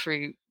comes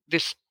through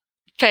this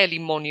fairly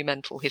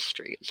monumental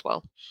history as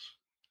well.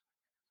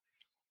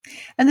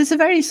 And there's a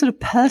very sort of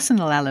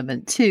personal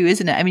element too,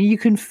 isn't it? I mean, you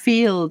can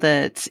feel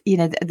that,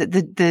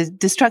 the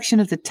destruction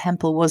of the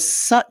temple was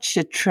such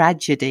a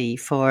tragedy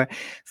for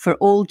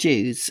all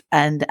Jews.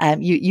 And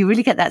you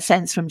really get that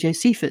sense from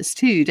Josephus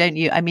too, don't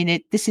you? I mean,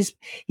 it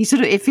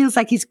feels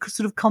like he's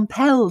sort of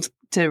compelled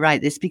to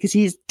write this because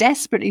he is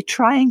desperately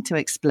trying to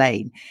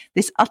explain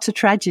this utter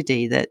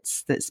tragedy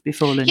that's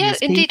befallen his people. Yeah,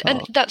 indeed.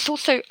 And that's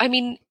also,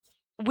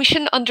 we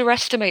shouldn't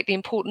underestimate the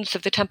importance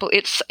of the temple.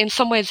 It's, in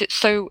some ways, it's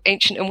so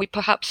ancient, and we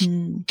perhaps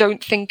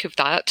don't think of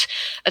that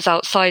as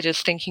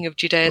outsiders thinking of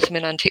Judaism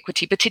in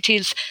antiquity, but it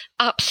is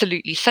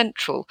absolutely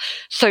central.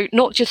 So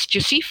not just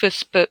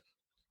Josephus, but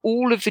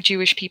all of the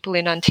Jewish people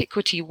in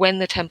antiquity, when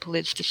the temple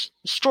is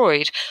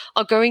destroyed,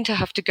 are going to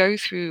have to go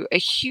through a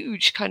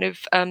huge kind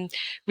of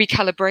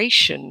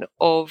recalibration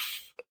of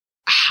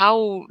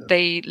how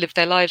they live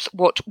their lives,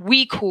 what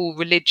we call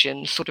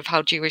religion, sort of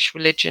how Jewish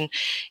religion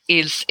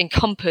is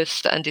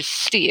encompassed and is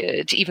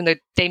steered, even though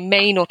they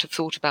may not have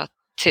thought about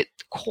it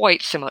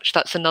quite so much.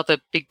 That's another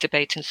big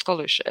debate in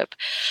scholarship.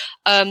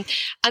 And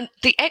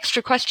the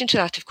extra question to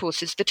that, of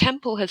course, is the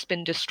temple has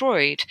been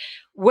destroyed.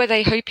 Were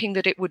they hoping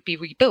that it would be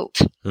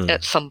rebuilt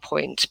at some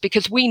point?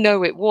 Because we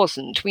know it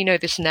wasn't. We know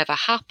this never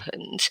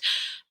happened.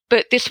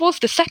 But this was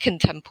the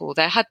second temple.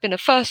 There had been a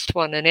first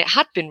one, and it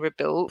had been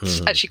rebuilt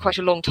actually quite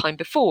a long time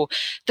before.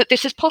 That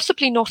this is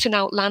possibly not an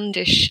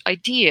outlandish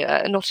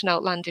idea, not an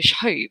outlandish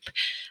hope.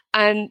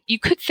 And you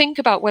could think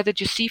about whether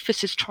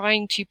Josephus is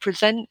trying to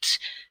present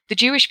the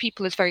Jewish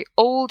people as very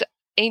old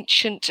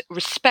ancient,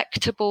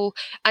 respectable,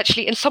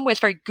 actually in some ways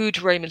very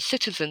good Roman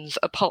citizens,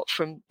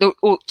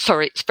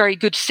 it's very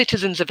good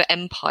citizens of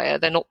empire.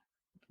 They're not,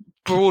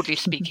 broadly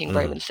speaking,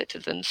 Roman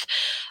citizens.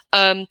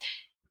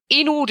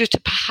 In order to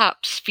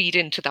perhaps feed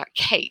into that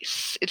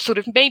case, it's sort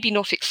of maybe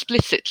not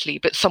explicitly,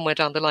 but somewhere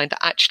down the line,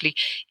 that actually,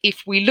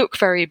 if we look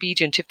very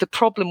obedient, if the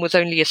problem was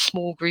only a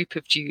small group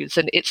of Jews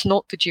and it's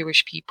not the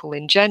Jewish people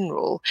in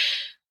general,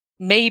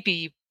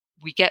 maybe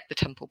we get the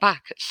temple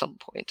back at some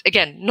point.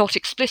 Again, not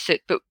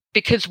explicit, but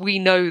because we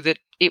know that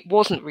it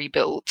wasn't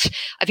rebuilt,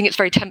 I think it's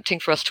very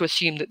tempting for us to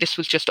assume that this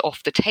was just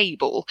off the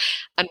table,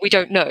 and we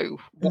don't know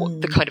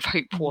what the kind of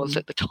hope was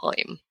at the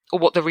time, or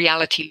what the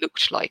reality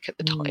looked like at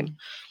the time.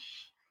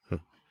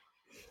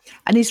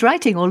 And he's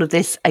writing all of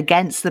this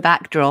against the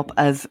backdrop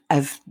of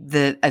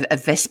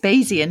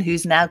Vespasian,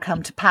 who's now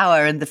come to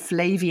power, and the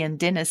Flavian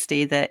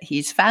dynasty that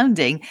he's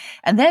founding.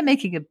 And they're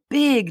making a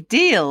big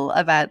deal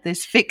about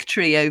this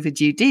victory over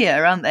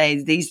Judea, aren't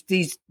they?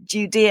 These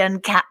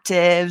Judean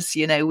captives,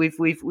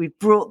 we've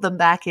brought them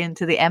back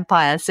into the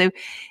empire. So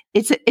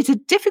it's a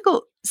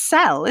difficult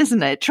sell,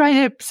 isn't it?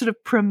 Trying to sort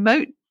of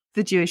promote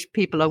the Jewish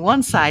people on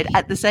one side,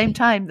 at the same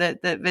time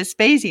that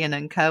Vespasian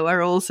and co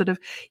are all sort of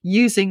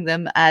using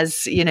them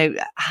as,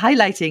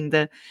 highlighting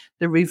the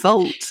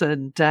revolt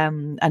and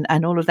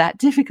all of that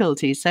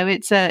difficulty. So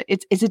it's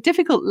a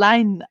difficult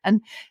line,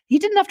 and he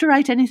didn't have to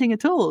write anything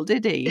at all,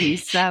 did he?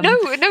 He's,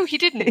 No, he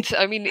didn't.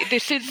 I mean,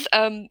 this is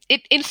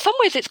in some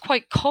ways it's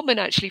quite common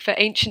actually for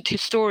ancient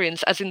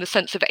historians, as in the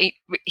sense of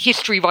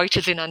history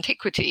writers in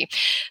antiquity,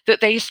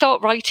 that they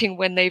start writing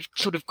when they've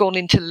sort of gone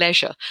into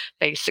leisure,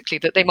 basically,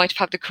 that they might have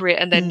had the career,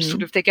 and then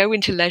sort of they go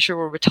into leisure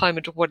or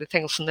retirement or whatever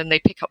else, and then they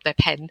pick up their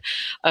pen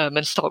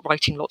and start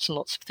writing lots and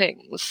lots of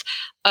things.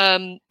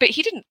 But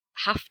he didn't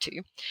have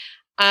to.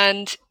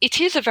 And it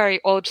is a very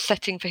odd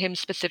setting for him,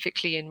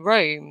 specifically in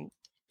Rome,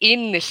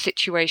 in this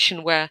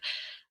situation where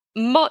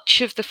much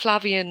of the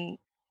Flavian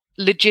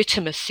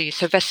legitimacy,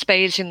 so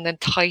Vespasian, then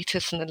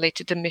Titus, and then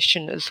later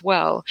Domitian as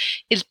well,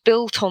 is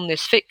built on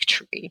this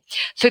victory.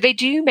 So they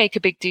do make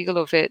a big deal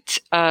of it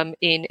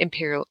in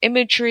imperial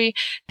imagery.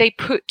 They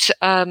put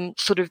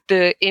sort of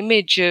the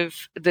image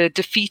of the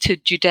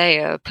defeated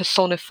Judea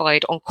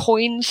personified on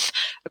coins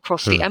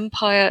across the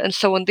empire and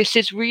so on. This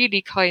is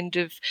really kind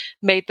of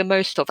made the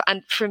most of.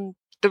 And from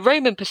the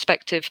Roman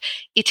perspective,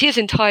 it is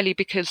entirely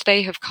because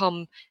they have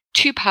come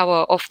to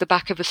power off the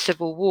back of a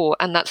civil war,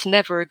 and that's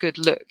never a good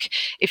look.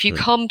 If you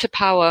come to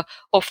power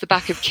off the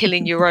back of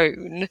killing your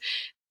own,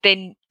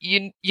 then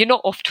you're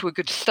not off to a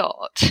good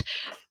start.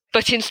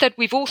 But instead,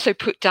 we've also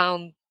put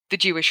down the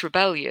Jewish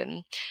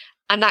rebellion,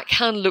 and that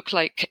can look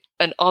like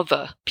an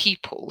other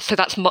people, so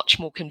that's much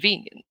more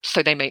convenient.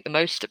 So they make the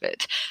most of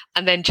it.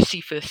 And then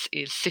Josephus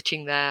is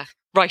sitting there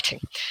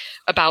writing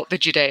about the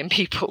Judean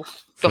people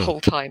the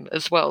whole time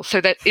as well. So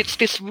that it's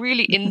this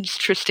really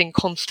interesting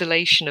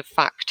constellation of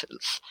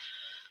factors.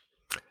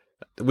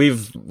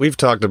 We've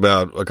talked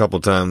about a couple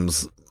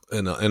times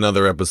in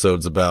other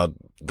episodes about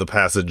the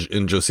passage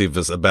in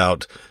Josephus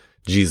about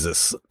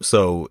Jesus.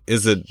 So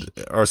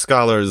are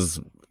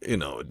scholars,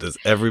 does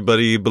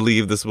everybody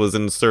believe this was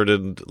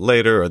inserted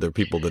later? Are there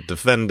people that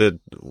defend it?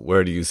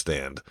 Where do you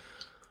stand?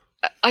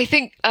 I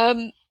think,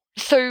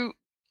 so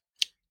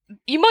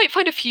you might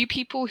find a few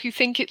people who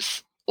think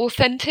it's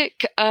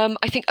authentic.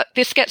 I think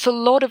this gets a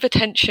lot of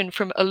attention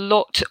from a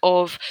lot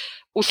of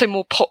also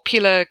more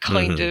popular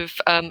kind of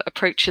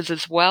approaches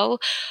as well.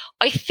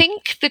 I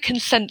think the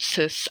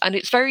consensus, and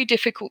it's very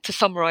difficult to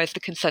summarize the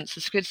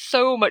consensus because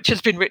so much has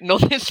been written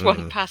on this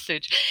one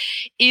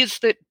passage, is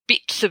that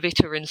bits of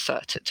it are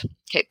inserted.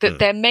 Okay, that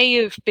there may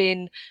have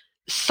been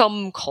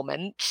some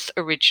comments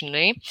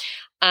originally,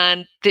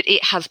 and that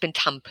it has been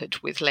tampered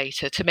with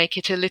later to make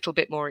it a little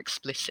bit more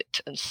explicit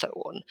and so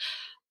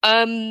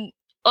on.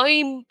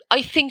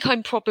 I think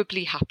I'm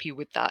probably happy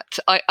with that.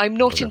 I'm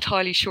not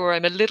entirely sure.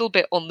 I'm a little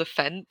bit on the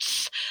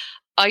fence.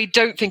 I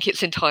don't think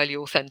it's entirely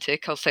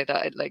authentic. I'll say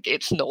that,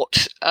 it's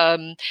not.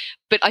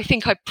 But I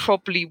think I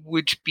probably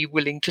would be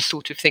willing to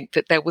sort of think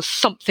that there was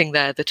something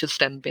there that has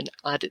then been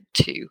added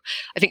to.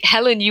 I think,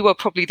 Helen, you are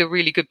probably the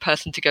really good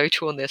person to go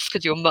to on this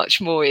because you're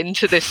much more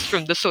into this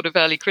from the sort of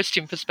early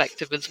Christian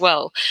perspective as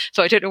well.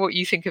 So I don't know what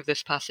you think of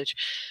this passage.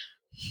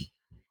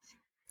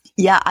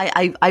 Yeah,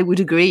 I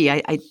would agree.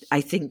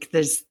 I think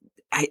there's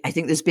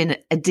been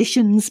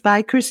additions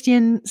by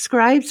Christian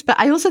scribes, but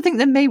I also think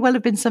there may well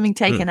have been something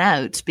taken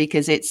out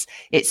because it's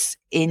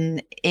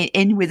in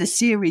with a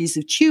series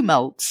of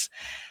tumults,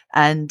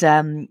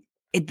 and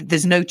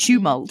there's no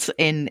tumult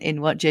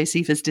in what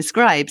Josephus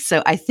describes.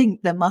 So I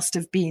think there must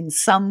have been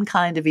some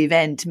kind of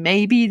event,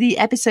 maybe the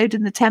episode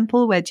in the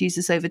temple where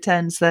Jesus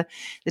overturns the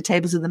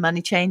tables of the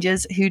money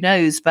changers, who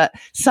knows, but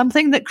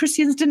something that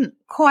Christians didn't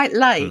quite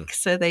like,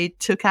 so they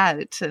took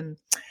out. And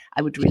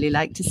I would really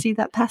like to see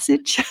that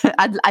passage.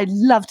 I'd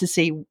love to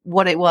see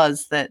what it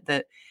was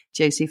that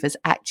Josephus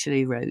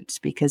actually wrote,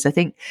 because I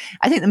think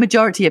the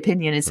majority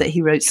opinion is that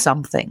he wrote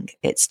something.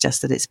 It's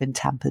just that it's been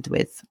tampered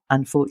with,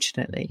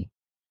 unfortunately.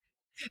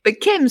 But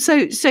Kim,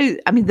 so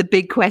I mean, the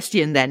big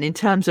question then, in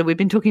terms of, we've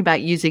been talking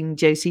about using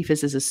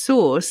Josephus as a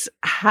source,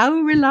 how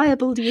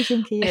reliable do you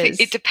think he is? I think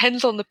it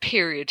depends on the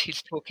period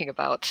he's talking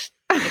about,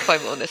 if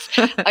I'm honest.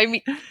 I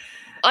mean,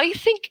 I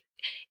think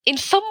in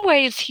some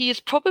ways he is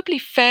probably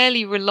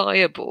fairly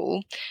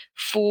reliable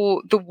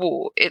for the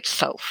war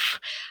itself.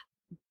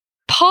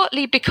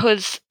 Partly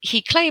because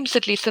he claims,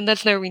 at least, and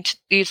there's no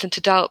reason to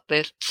doubt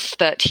this,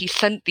 that he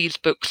sent these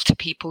books to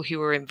people who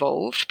were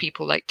involved,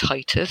 people like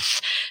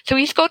Titus. So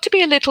he's got to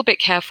be a little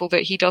bit careful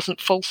that he doesn't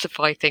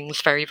falsify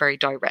things very, very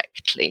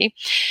directly.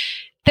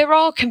 There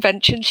are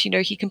conventions,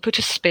 he can put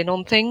a spin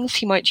on things.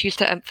 He might choose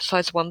to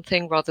emphasize one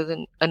thing rather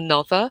than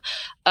another.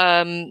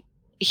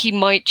 He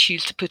might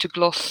choose to put a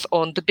gloss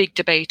on. The big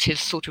debate is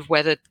sort of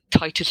whether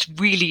Titus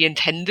really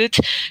intended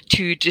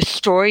to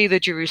destroy the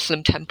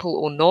Jerusalem temple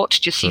or not.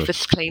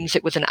 Josephus claims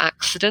it was an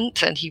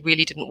accident and he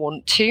really didn't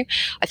want to.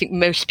 I think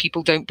most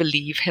people don't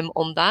believe him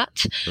on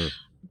that.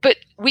 But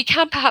we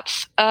can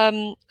perhaps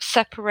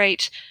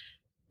separate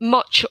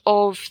much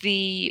of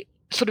the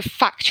sort of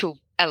factual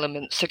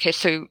elements, okay,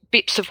 so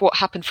bits of what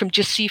happened from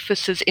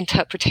Josephus's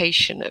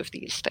interpretation of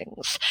these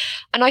things.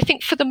 And I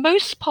think for the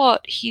most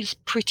part, he's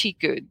pretty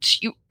good.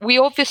 We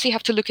obviously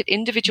have to look at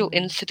individual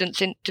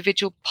incidents,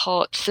 individual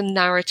parts and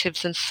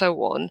narratives and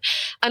so on,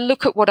 and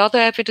look at what other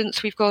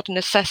evidence we've got and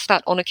assess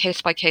that on a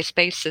case-by-case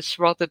basis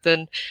rather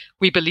than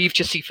we believe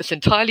Josephus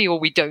entirely or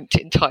we don't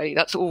entirely.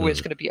 That's always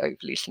going to be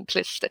overly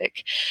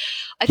simplistic.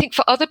 I think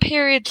for other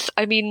periods,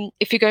 I mean,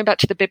 if you're going back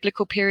to the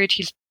biblical period,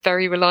 he's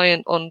very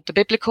reliant on the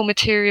biblical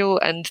material,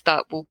 and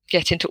that will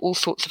get into all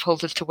sorts of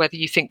holes as to whether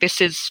you think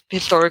this is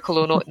historical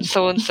or not, and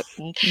so on. So,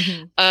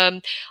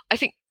 I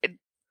think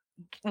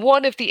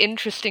one of the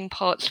interesting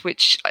parts,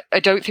 which I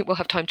don't think we'll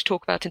have time to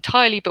talk about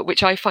entirely, but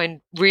which I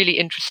find really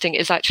interesting,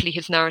 is actually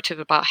his narrative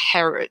about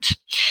Herod,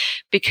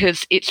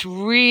 because it's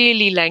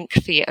really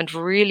lengthy and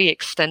really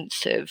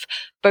extensive,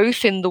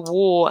 both in the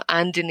war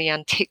and in the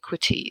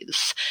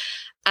antiquities.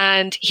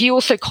 And he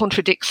also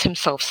contradicts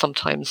himself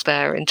sometimes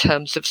there in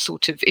terms of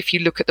sort of, if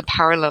you look at the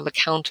parallel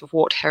account of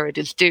what Herod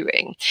is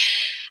doing.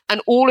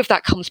 And all of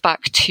that comes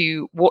back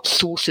to what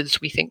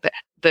sources we think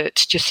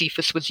that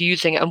Josephus was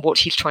using and what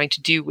he's trying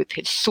to do with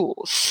his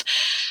source.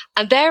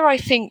 And there, I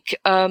think,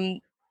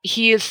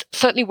 he is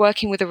certainly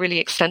working with a really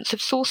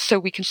extensive source. So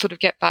we can sort of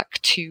get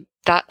back to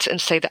that and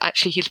say that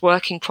actually he's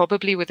working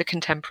probably with a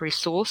contemporary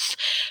source,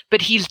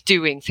 but he's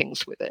doing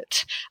things with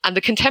it. And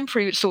the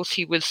contemporary source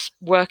he was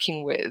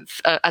working with,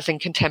 as in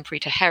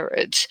contemporary to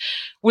Herod,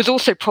 was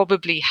also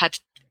probably had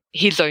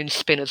his own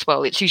spin as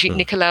well. It's usually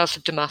Nicolaus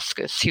of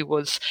Damascus, who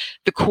was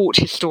the court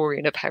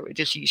historian of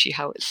Herod, is usually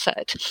how it's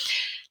said.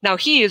 Now,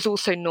 he is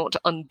also not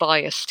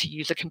unbiased, to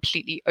use a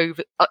completely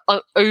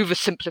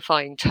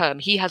oversimplifying term.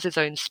 He has his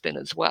own spin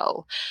as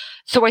well.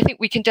 So I think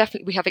we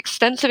have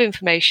extensive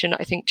information.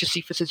 I think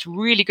Josephus is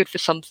really good for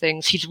some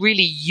things. He's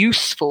really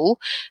useful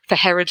for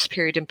Herod's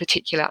period in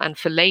particular and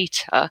for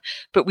later,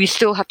 but we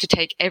still have to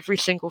take every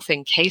single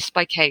thing case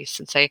by case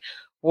and say,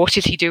 what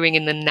is he doing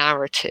in the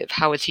narrative?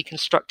 How is he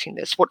constructing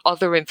this? What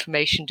other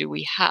information do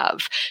we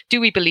have? Do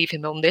we believe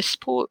him on this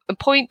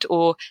point,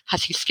 or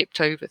has he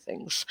skipped over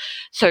things?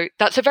 So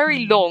that's a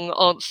very long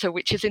answer,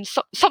 which is in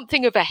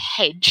something of a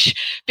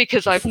hedge,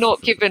 because I've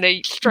not given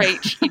a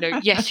straight,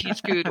 yes,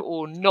 he's good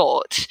or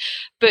not.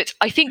 But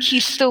I think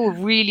he's still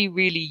really,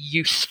 really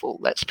useful,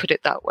 let's put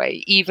it that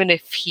way, even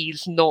if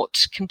he's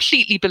not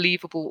completely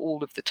believable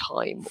all of the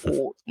time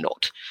or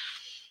not.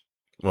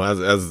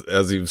 Well,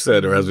 as you've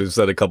said, or as we've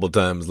said a couple of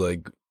times,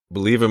 like,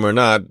 believe him or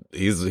not,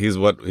 he's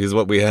what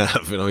we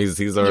have.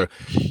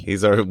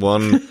 He's our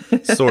one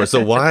source.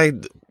 So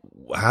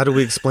how do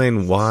we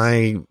explain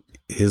why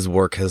his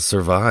work has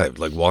survived?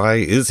 Like, why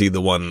is he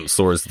the one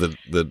source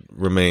that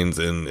remains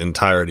in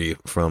entirety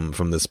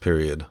from this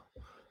period?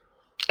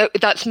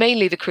 That's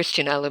mainly the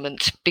Christian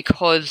element,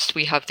 because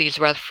we have these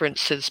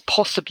references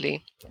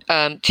possibly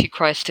to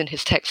Christ in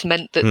his text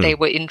meant that they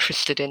were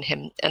interested in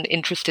him and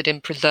interested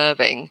in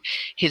preserving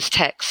his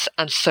texts,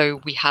 and so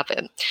we have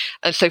it.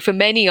 And so for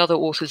many other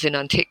authors in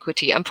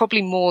antiquity, and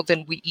probably more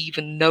than we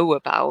even know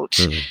about,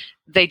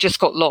 they just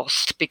got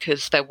lost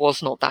because there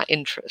was not that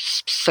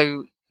interest.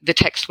 So the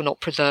texts were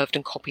not preserved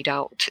and copied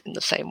out in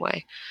the same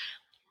way.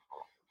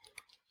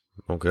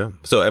 Okay.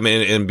 So, I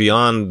mean, and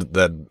beyond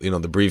that,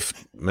 the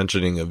brief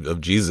mentioning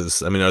of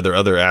Jesus, I mean, are there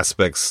other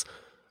aspects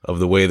of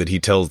the way that he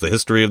tells the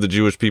history of the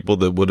Jewish people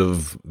that would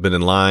have been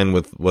in line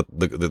with what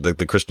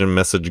the Christian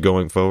message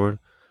going forward?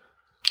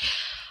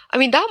 I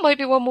mean, that might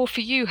be one more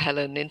for you,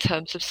 Helen, in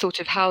terms of sort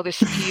of how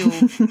this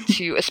appealed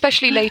to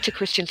especially later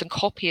Christians and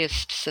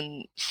copyists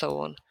and so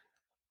on.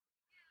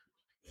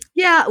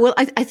 Yeah, well,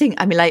 I think,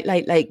 I mean,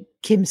 like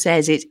Kim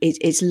says,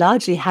 it's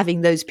largely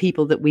having those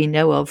people that we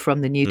know of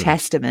from the New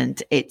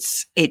Testament.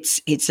 It's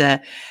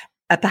a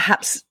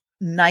perhaps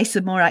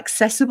nicer, more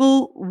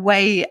accessible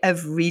way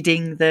of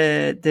reading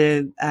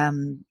the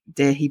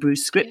Hebrew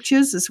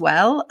scriptures as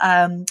well.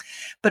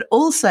 But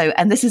also,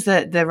 and this is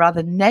the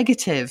rather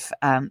negative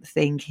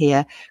thing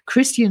here,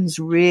 Christians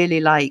really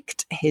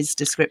liked his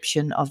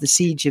description of the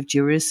siege of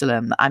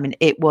Jerusalem. I mean,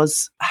 it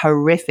was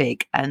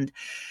horrific, and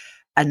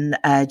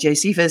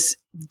Josephus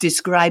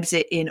describes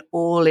it in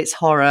all its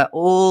horror,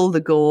 all the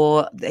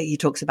gore. He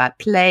talks about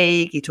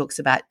plague, he talks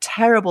about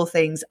terrible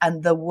things,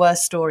 and the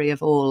worst story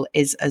of all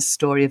is a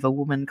story of a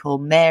woman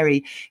called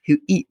Mary who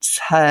eats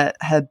her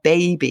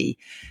baby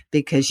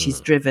because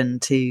she's driven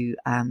to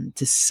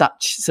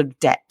such sort of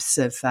depths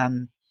of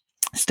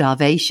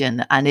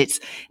starvation, and it's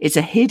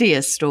a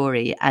hideous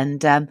story,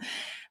 and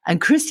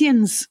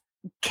Christians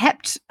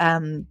kept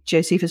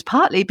Josephus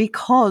partly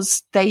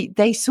because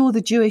they saw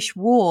the Jewish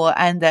war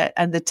and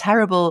the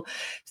terrible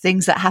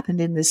things that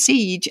happened in the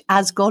siege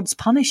as God's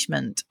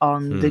punishment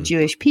on the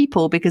Jewish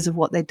people because of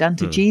what they'd done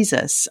to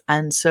Jesus.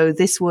 And so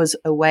this was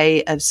a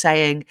way of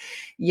saying,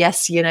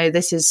 yes,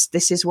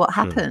 this is what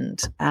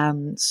happened.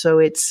 So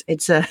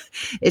it's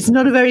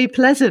not a very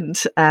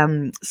pleasant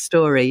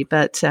story,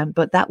 but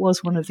that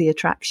was one of the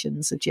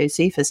attractions of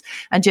Josephus.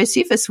 And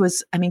Josephus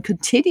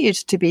continued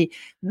to be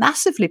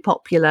massively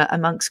popular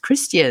amongst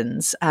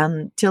Christians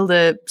till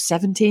the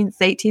 17th,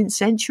 18th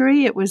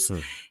century. It was,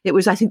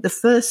 I think, the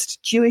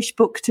first Jewish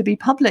book to be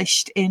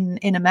published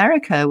in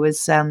America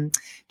was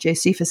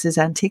Josephus's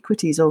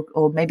Antiquities,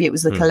 or maybe it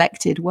was the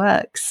collected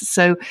works.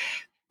 So,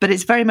 but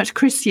it's very much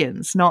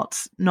Christians,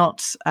 not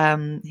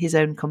his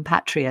own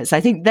compatriots. I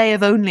think they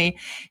have only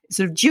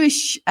sort of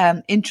Jewish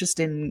interest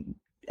in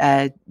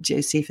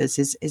Josephus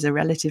is a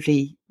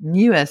relatively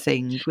newer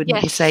thing,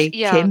 wouldn't you say,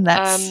 Kim?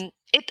 That's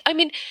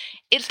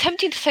it's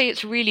tempting to say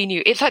it's really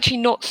new. It's actually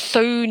not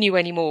so new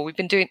anymore. We've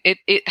been doing it.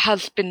 It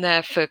has been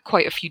there for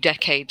quite a few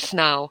decades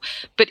now.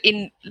 But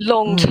in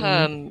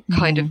long-term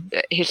kind of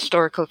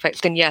historical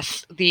effects, then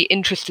yes, the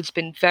interest has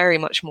been very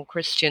much more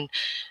Christian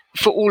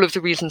for all of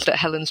the reasons that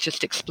Helen's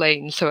just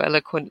explained so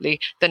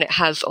eloquently than it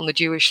has on the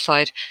Jewish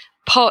side.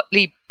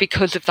 Partly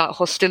because of that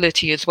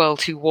hostility as well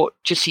to what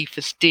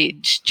Josephus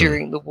did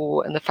during the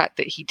war, and the fact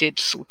that he did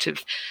sort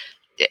of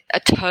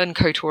a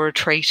turncoat or a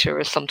traitor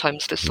is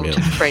sometimes the sort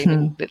of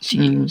framing that's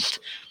used.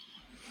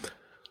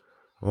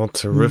 Well,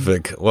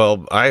 terrific.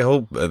 Well, I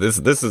hope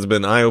this has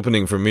been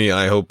eye-opening for me.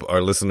 I hope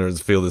our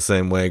listeners feel the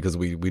same way, because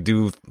we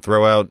do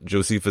throw out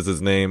Josephus's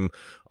name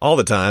all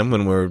the time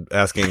when we're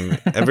asking.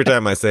 Every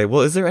time I say,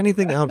 well, is there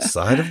anything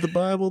outside of the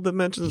Bible that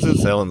mentions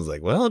this? Helen's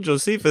like, well,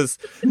 Josephus,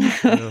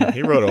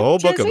 he wrote a whole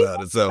book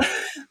about it. So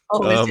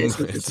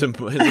it's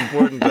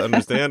important to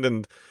understand,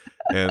 and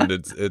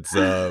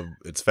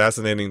it's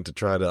fascinating to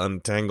try to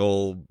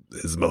untangle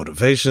his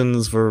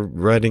motivations for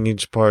writing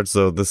each part.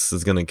 So this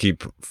is going to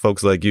keep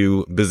folks like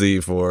you busy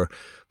for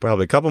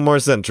probably a couple more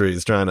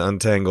centuries trying to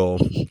untangle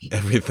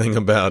everything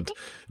about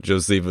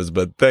Josephus.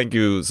 But thank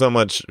you so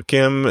much,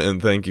 Kim,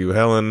 and thank you,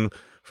 Helen,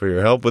 for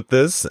your help with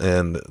this.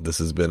 And this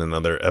has been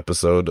another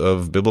episode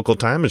of Biblical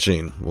Time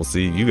Machine. We'll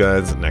see you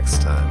guys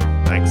next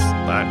time. Thanks.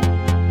 Bye.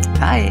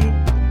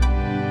 Bye.